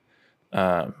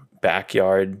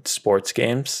backyard sports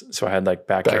games. So I had like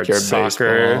backyard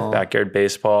soccer, baseball. backyard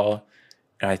baseball.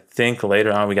 And I think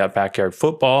later on we got backyard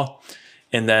football.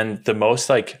 And then the most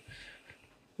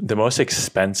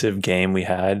expensive game we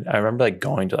had, I remember like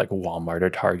going to like Walmart or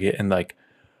Target and like,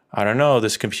 I don't know,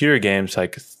 this computer game's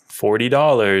like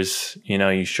 $40. You know,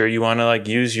 you sure you want to like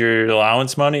use your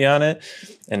allowance money on it?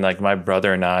 And like my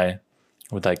brother and I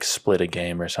would like split a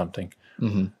game or something.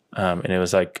 Mm-hmm. And it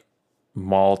was like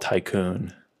Mall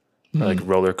Tycoon, or like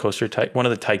roller coaster type, one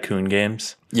of the tycoon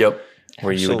games Yep.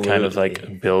 where you would kind of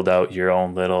Absolutely. like build out your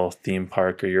own little theme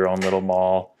park or your own little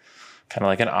mall, kind of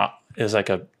like it was like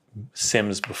a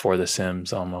Sims before the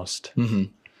Sims almost. Mm-hmm.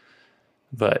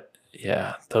 But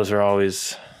yeah, those are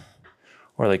always,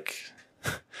 or like,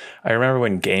 I remember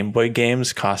when Game Boy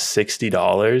games cost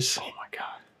 $60. Oh my God.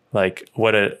 Like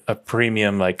what a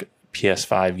premium like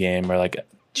PS5 game or like,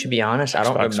 To be honest, I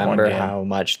don't Xbox One remember game. how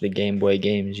much the Game Boy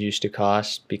games used to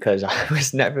cost because I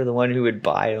was never the one who would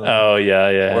buy them oh yeah,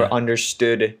 yeah. or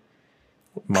understood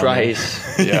Money.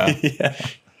 price. Yeah. Yeah.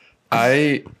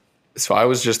 So I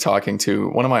was just talking to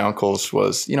one of my uncles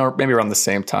was, maybe around the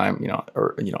same time,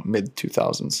 or, mid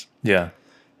 2000s. Yeah.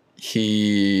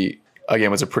 He,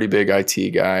 again, was a pretty big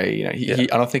IT guy. I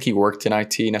don't think he worked in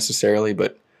IT necessarily,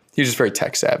 but he was just very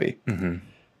tech savvy. Mm-hmm.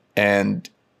 And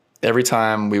every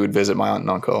time we would visit my aunt and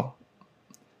uncle,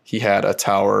 he had a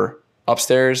tower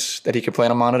upstairs that he could play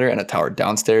on a monitor and a tower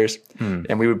downstairs.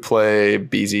 And we would play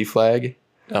BZ Flag.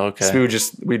 Okay. So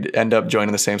we'd end up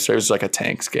joining the same server. It was like a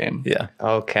tanks game. Yeah.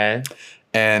 Okay.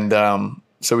 And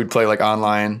so we'd play like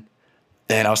online.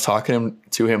 And I was talking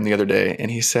to him the other day, and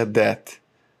he said that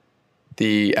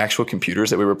the actual computers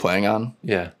that we were playing on,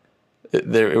 Yeah.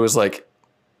 it was like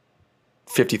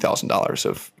 $50,000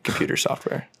 of computer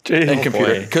software Jeez. and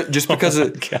computer boy. just because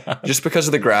of God. just because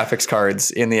of the graphics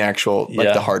cards in the actual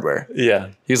Yeah. the hardware. Yeah.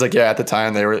 He was like, yeah, at the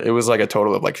time it was like a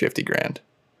total of like 50 grand,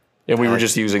 and we were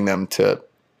just using them to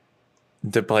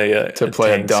To play a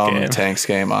play a tanks dumb game. tanks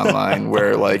game online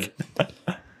where like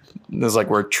this is like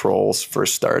where trolls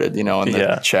first started, and the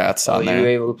Yeah. chats Oh, on you there. were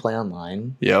able to play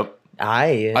online? Yep.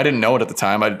 I I didn't know it at the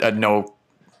time. I had no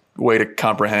way to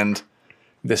comprehend.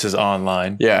 This is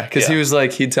online. Yeah, because he Yeah. was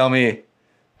like, he'd tell me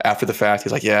after the fact,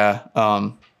 he's like, yeah,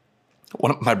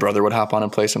 my brother would hop on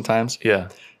and play sometimes, Yeah.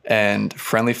 and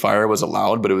friendly fire was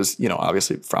allowed, but it was,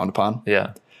 obviously frowned upon.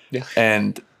 Yeah.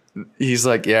 And he's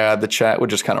like, yeah, the chat would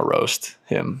just kind of roast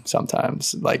him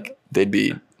sometimes. Like they'd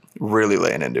be really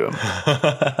laying into him.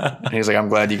 And he's like, I'm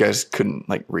glad you guys couldn't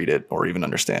like read it or even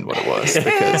understand what it was,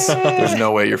 because there's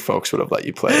no way your folks would have let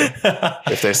you play it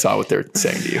if they saw what they're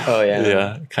saying to you. Oh yeah.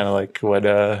 Yeah, kind of like what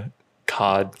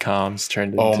COD comms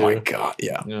turned into. Oh my God.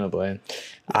 Yeah. Oh boy.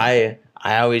 I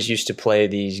always used to play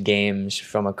these games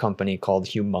from a company called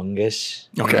Humongous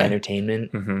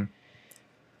Entertainment. Mm-hmm.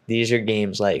 These are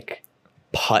games like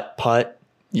Putt Putt,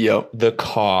 Yep. the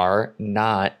car,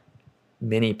 not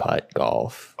mini putt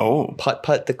golf. Oh, Putt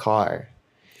Putt the car.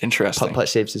 interesting. Putt Putt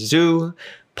saves the zoo.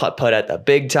 Putt Putt at the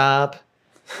big top.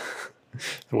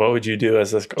 What would you do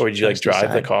as this? Or would you like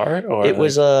drive the car? Or It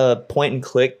was a point and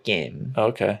click game.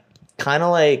 okay. Kind of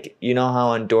like, you know how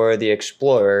on Dora the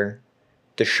Explorer,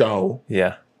 the show,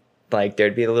 Yeah. like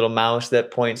there'd be a little mouse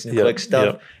that points and Yep, clicks stuff.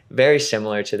 yep. Very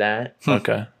similar to that.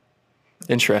 Okay.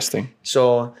 Interesting.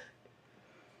 So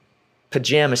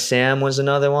Pajama Sam was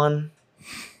another one.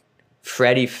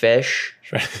 Freddy Fish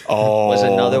Oh, was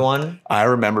another one. I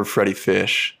remember Freddy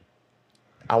Fish.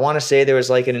 I want to say there was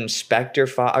like an Inspector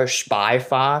Fox or Spy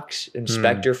Fox,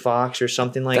 Inspector Fox or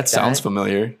something like that. That sounds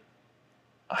familiar.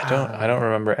 I don't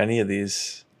remember any of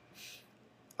these.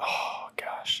 Oh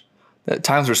gosh,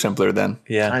 times were simpler then.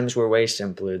 Yeah. Times were way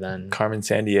simpler then. Carmen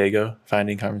Sandiego.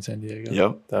 Finding Carmen Sandiego.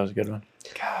 Yep. That was a good one.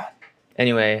 God.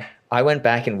 Anyway, I went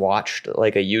back and watched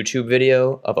like a YouTube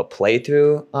video of a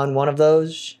playthrough on one of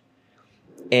those.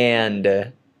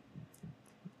 And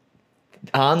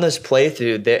on this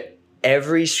playthrough, that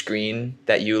every screen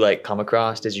that you like come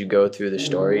across as you go through the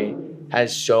story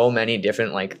has so many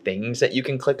different like things that you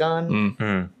can click on.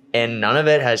 Mm. And none of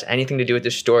it has anything to do with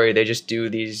the story. They just do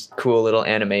these cool little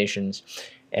animations.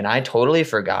 And I totally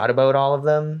forgot about all of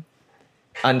them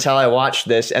until I watched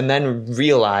this and then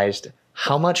realized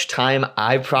how much time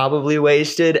I probably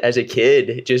wasted as a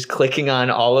kid just clicking on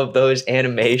all of those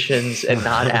animations and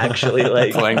not actually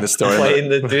like Playing the story,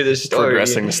 through the story.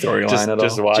 progressing the storyline at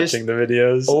Just all. watching Just the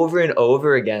videos. over and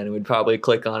over again. Would probably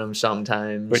click on them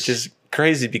sometimes. Which is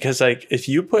crazy because like if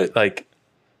you put like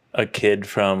a kid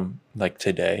from like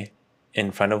today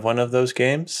in front of one of those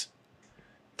games,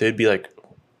 they'd be like,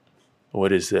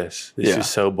 what is this? This Yeah. is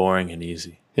so boring and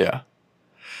easy. Yeah.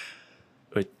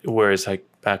 Whereas like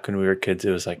back when we were kids, it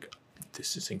was like,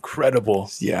 this is incredible.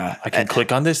 Yeah. I can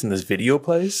click on this and this video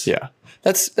plays. Yeah.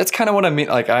 That's kind of what I mean.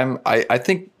 Like I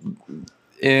think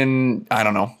in, I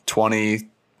don't know, 20,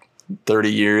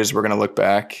 30 years, we're going to look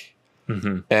back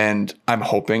and I'm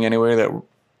hoping anyway that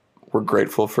we're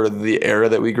grateful for the era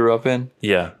that we grew up in,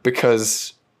 Yeah.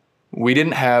 because we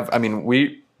didn't have, I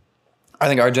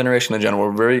think our generation in general,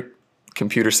 we're very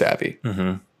computer savvy.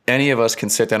 Any of us can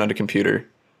sit down at a computer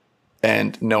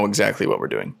and know exactly what we're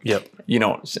doing. Yep. You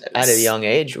know, at a young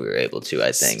age, we were able to,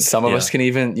 I think. some of Yeah. us can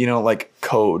even, like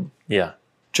code Yeah.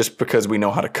 just because we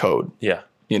know how to code, Yeah.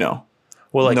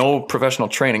 Well, like- no professional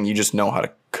training, you just know how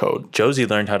to code. Josie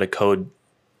learned how to code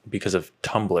because of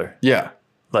Tumblr. Yeah.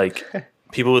 Like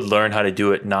people would learn how to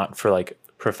do it not for like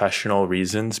professional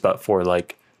reasons, but for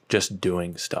like just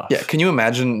doing stuff. Yeah. Can you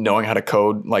imagine knowing how to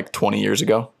code like 20 years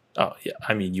ago? Oh yeah.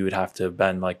 I mean, you would have to have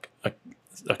been like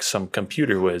some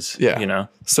computer whiz. Yeah.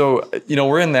 So,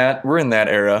 we're in that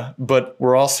era, but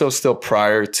we're also still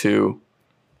prior to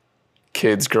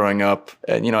kids growing up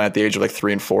and, at the age of like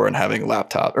 3 and 4 and having not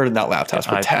laptops,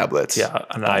 but tablets. Yeah.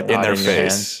 An iPod in their your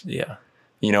face. hand.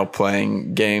 Yeah.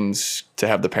 Playing games to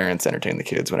have the parents entertain the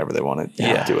kids whenever they want to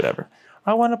Yeah. do whatever.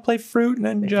 I want to play Fruit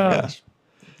Ninja. Yeah.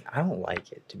 I don't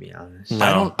like it, to be honest.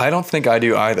 No. I don't think I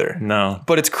do either. No.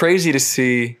 But it's crazy to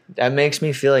see. That makes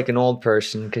me feel like an old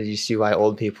person because you see why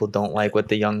old people don't like what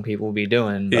the young people be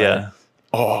doing. But Yeah.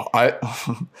 Oh,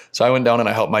 so I went down and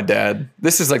I helped my dad.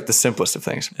 This is like the simplest of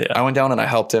things. Yeah. I went down and I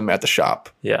helped him at the shop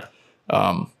Yeah.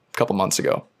 a couple months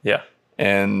ago. Yeah.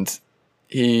 And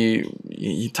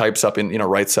he types up and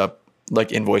writes up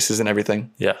like invoices and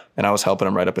everything. Yeah. And I was helping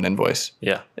him write up an invoice.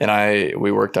 Yeah. And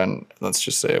we worked on, let's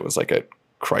just say it was like a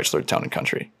Chrysler Town and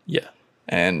Country. Yeah.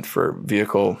 And for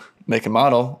vehicle make and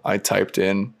model, I typed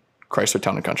in Chrysler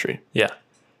Town and Country. Yeah.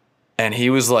 And he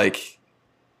was like,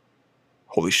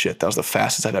 holy shit, that was the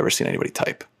fastest I'd ever seen anybody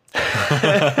type. And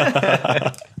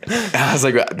I was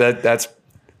like,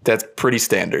 that's pretty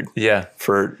standard Yeah.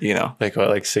 for, Like what,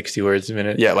 like 60 words a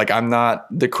minute? yeah, like I'm not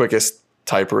the quickest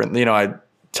typer. And, I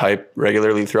type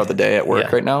regularly throughout the day at work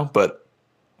Yeah. right now, but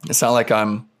it's not like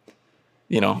I'm,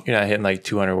 You're not hitting like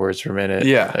 200 words per minute.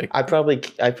 Yeah. Like, I probably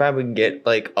get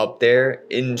like up there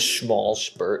in small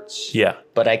spurts. yeah.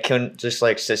 But I couldn't just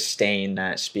like sustain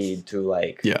that speed through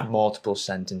like Yeah. multiple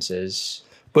sentences.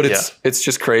 but it's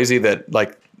just crazy that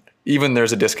like, even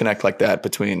there's a disconnect like that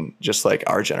between just like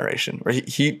our generation where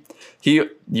he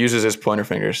uses his pointer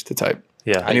fingers to type.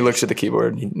 Yeah. And he looks at the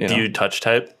keyboard. You know. Do you touch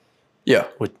type? Yeah.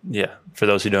 Yeah. For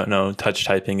those who don't know, touch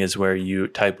typing is where you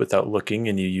type without looking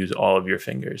and you use all of your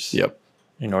fingers Yep.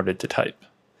 in order to type.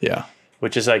 Yeah.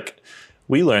 Which is like,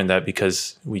 we learned that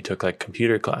because we took like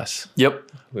computer class. Yep.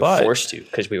 We were But- forced to,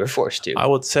 because we were forced to. I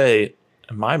would say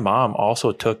my mom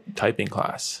also took typing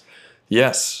class.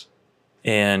 Yes.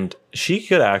 And she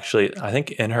could actually, I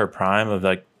think in her prime of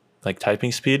like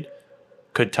typing speed,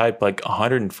 could type like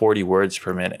 140 words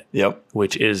per minute, Yep.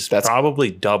 which is That's-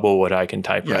 probably double what I can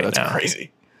type Yeah, right that's now.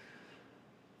 crazy.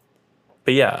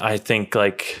 But yeah, I think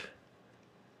like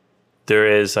there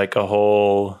is like a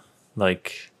whole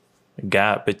like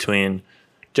gap between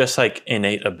just like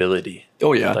innate ability,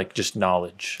 Oh yeah. like just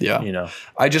knowledge. Yeah. You know,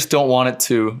 I just don't want it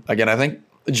to, again, I think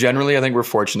we're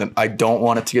fortunate. I don't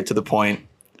want it to get to the point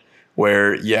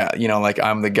where, yeah, you know, like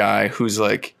I'm the guy who's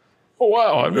like, oh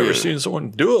wow, I've never Yeah. seen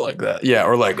someone do it like that. yeah,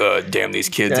 or like, damn these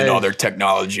kids and all their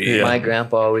technology. Yeah. My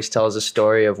grandpa always tells a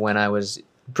story of when I was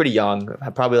pretty young,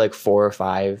 probably like 4 or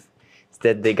 5,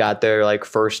 that they got their like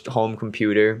first home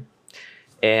computer.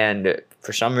 And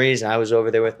for some reason, I was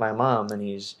over there with my mom, and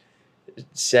he's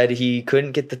said he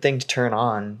couldn't get the thing to turn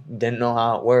on, didn't know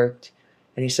how it worked.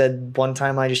 And he said one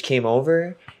time I just came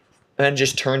over and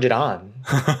just turned it on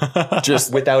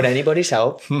Just without anybody's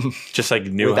help, Just like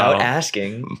knew without how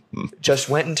asking, just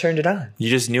went and turned it on. you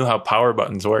just knew how power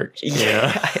buttons worked.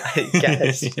 Yeah, I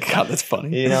guess. God, that's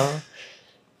funny. You know,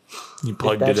 You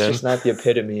plugged that's it in. just not the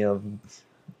epitome of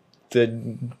the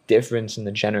difference in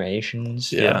the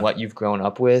generations Yeah. and what you've grown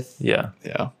up with. Yeah,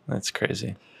 Yeah. that's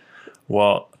crazy.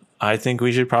 Well, I think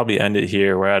we should probably end it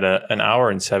here. We're at an hour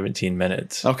and 17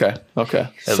 minutes. Okay.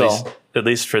 At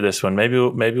least for this one. Maybe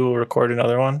we'll record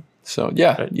another one So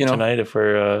yeah, you know, tonight if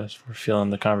we're feeling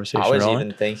the conversation I was rolling.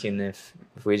 even thinking if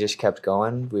we just kept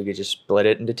going, we could just split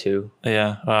it into 2.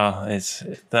 Yeah. Well,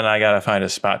 then I gotta find a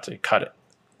spot to cut it.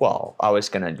 Well, I was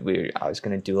gonna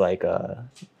do like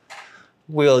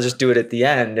we'll just do it at the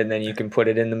end, and then you can put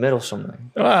it in the middle somewhere.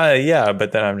 Yeah,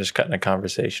 but then I'm just cutting a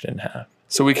conversation in half.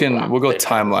 so we'll go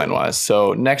timeline wise.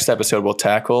 So next episode we'll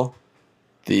tackle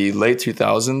the late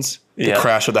 2000s, the Yeah.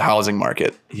 crash of the housing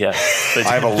market. Yeah. I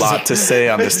have a lot to say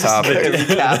on this topic.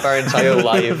 Recap our entire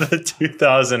life. The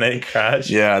 2008 crash.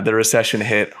 Yeah, the recession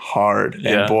hit hard,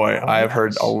 Yeah. and boy, I have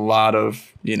heard a lot of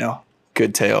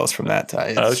good tales from that time.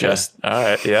 It's Okay. just All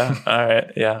right. Yeah. All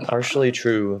right. Yeah. Partially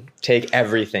true. Take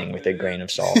everything with a grain of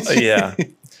salt. Yeah.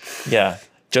 Yeah.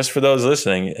 Just for those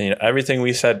listening, everything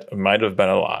we said might have been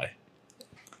a lie.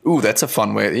 ooh, that's a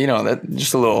fun way. That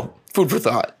just a little food for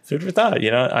thought. Food for thought.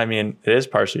 I mean, it is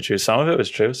partially true. Some of it was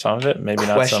true. Some of it maybe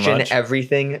not so Question much.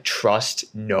 everything.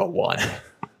 Trust no one.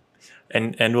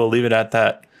 And we'll leave it at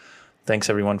that. Thanks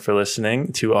everyone for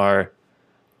listening to our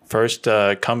first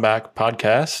comeback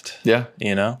podcast. Yeah.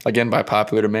 Again, By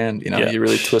popular demand, Yeah. you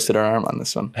really twisted our arm on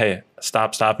this one. Hey,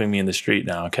 stop stopping me in the street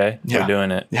now, okay? Yeah. We're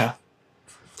doing it. Yeah.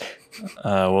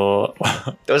 We'll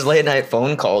Those late night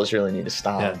phone calls really need to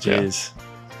stop. yeah, jeez.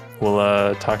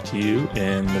 We'll talk to you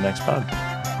in the next pod.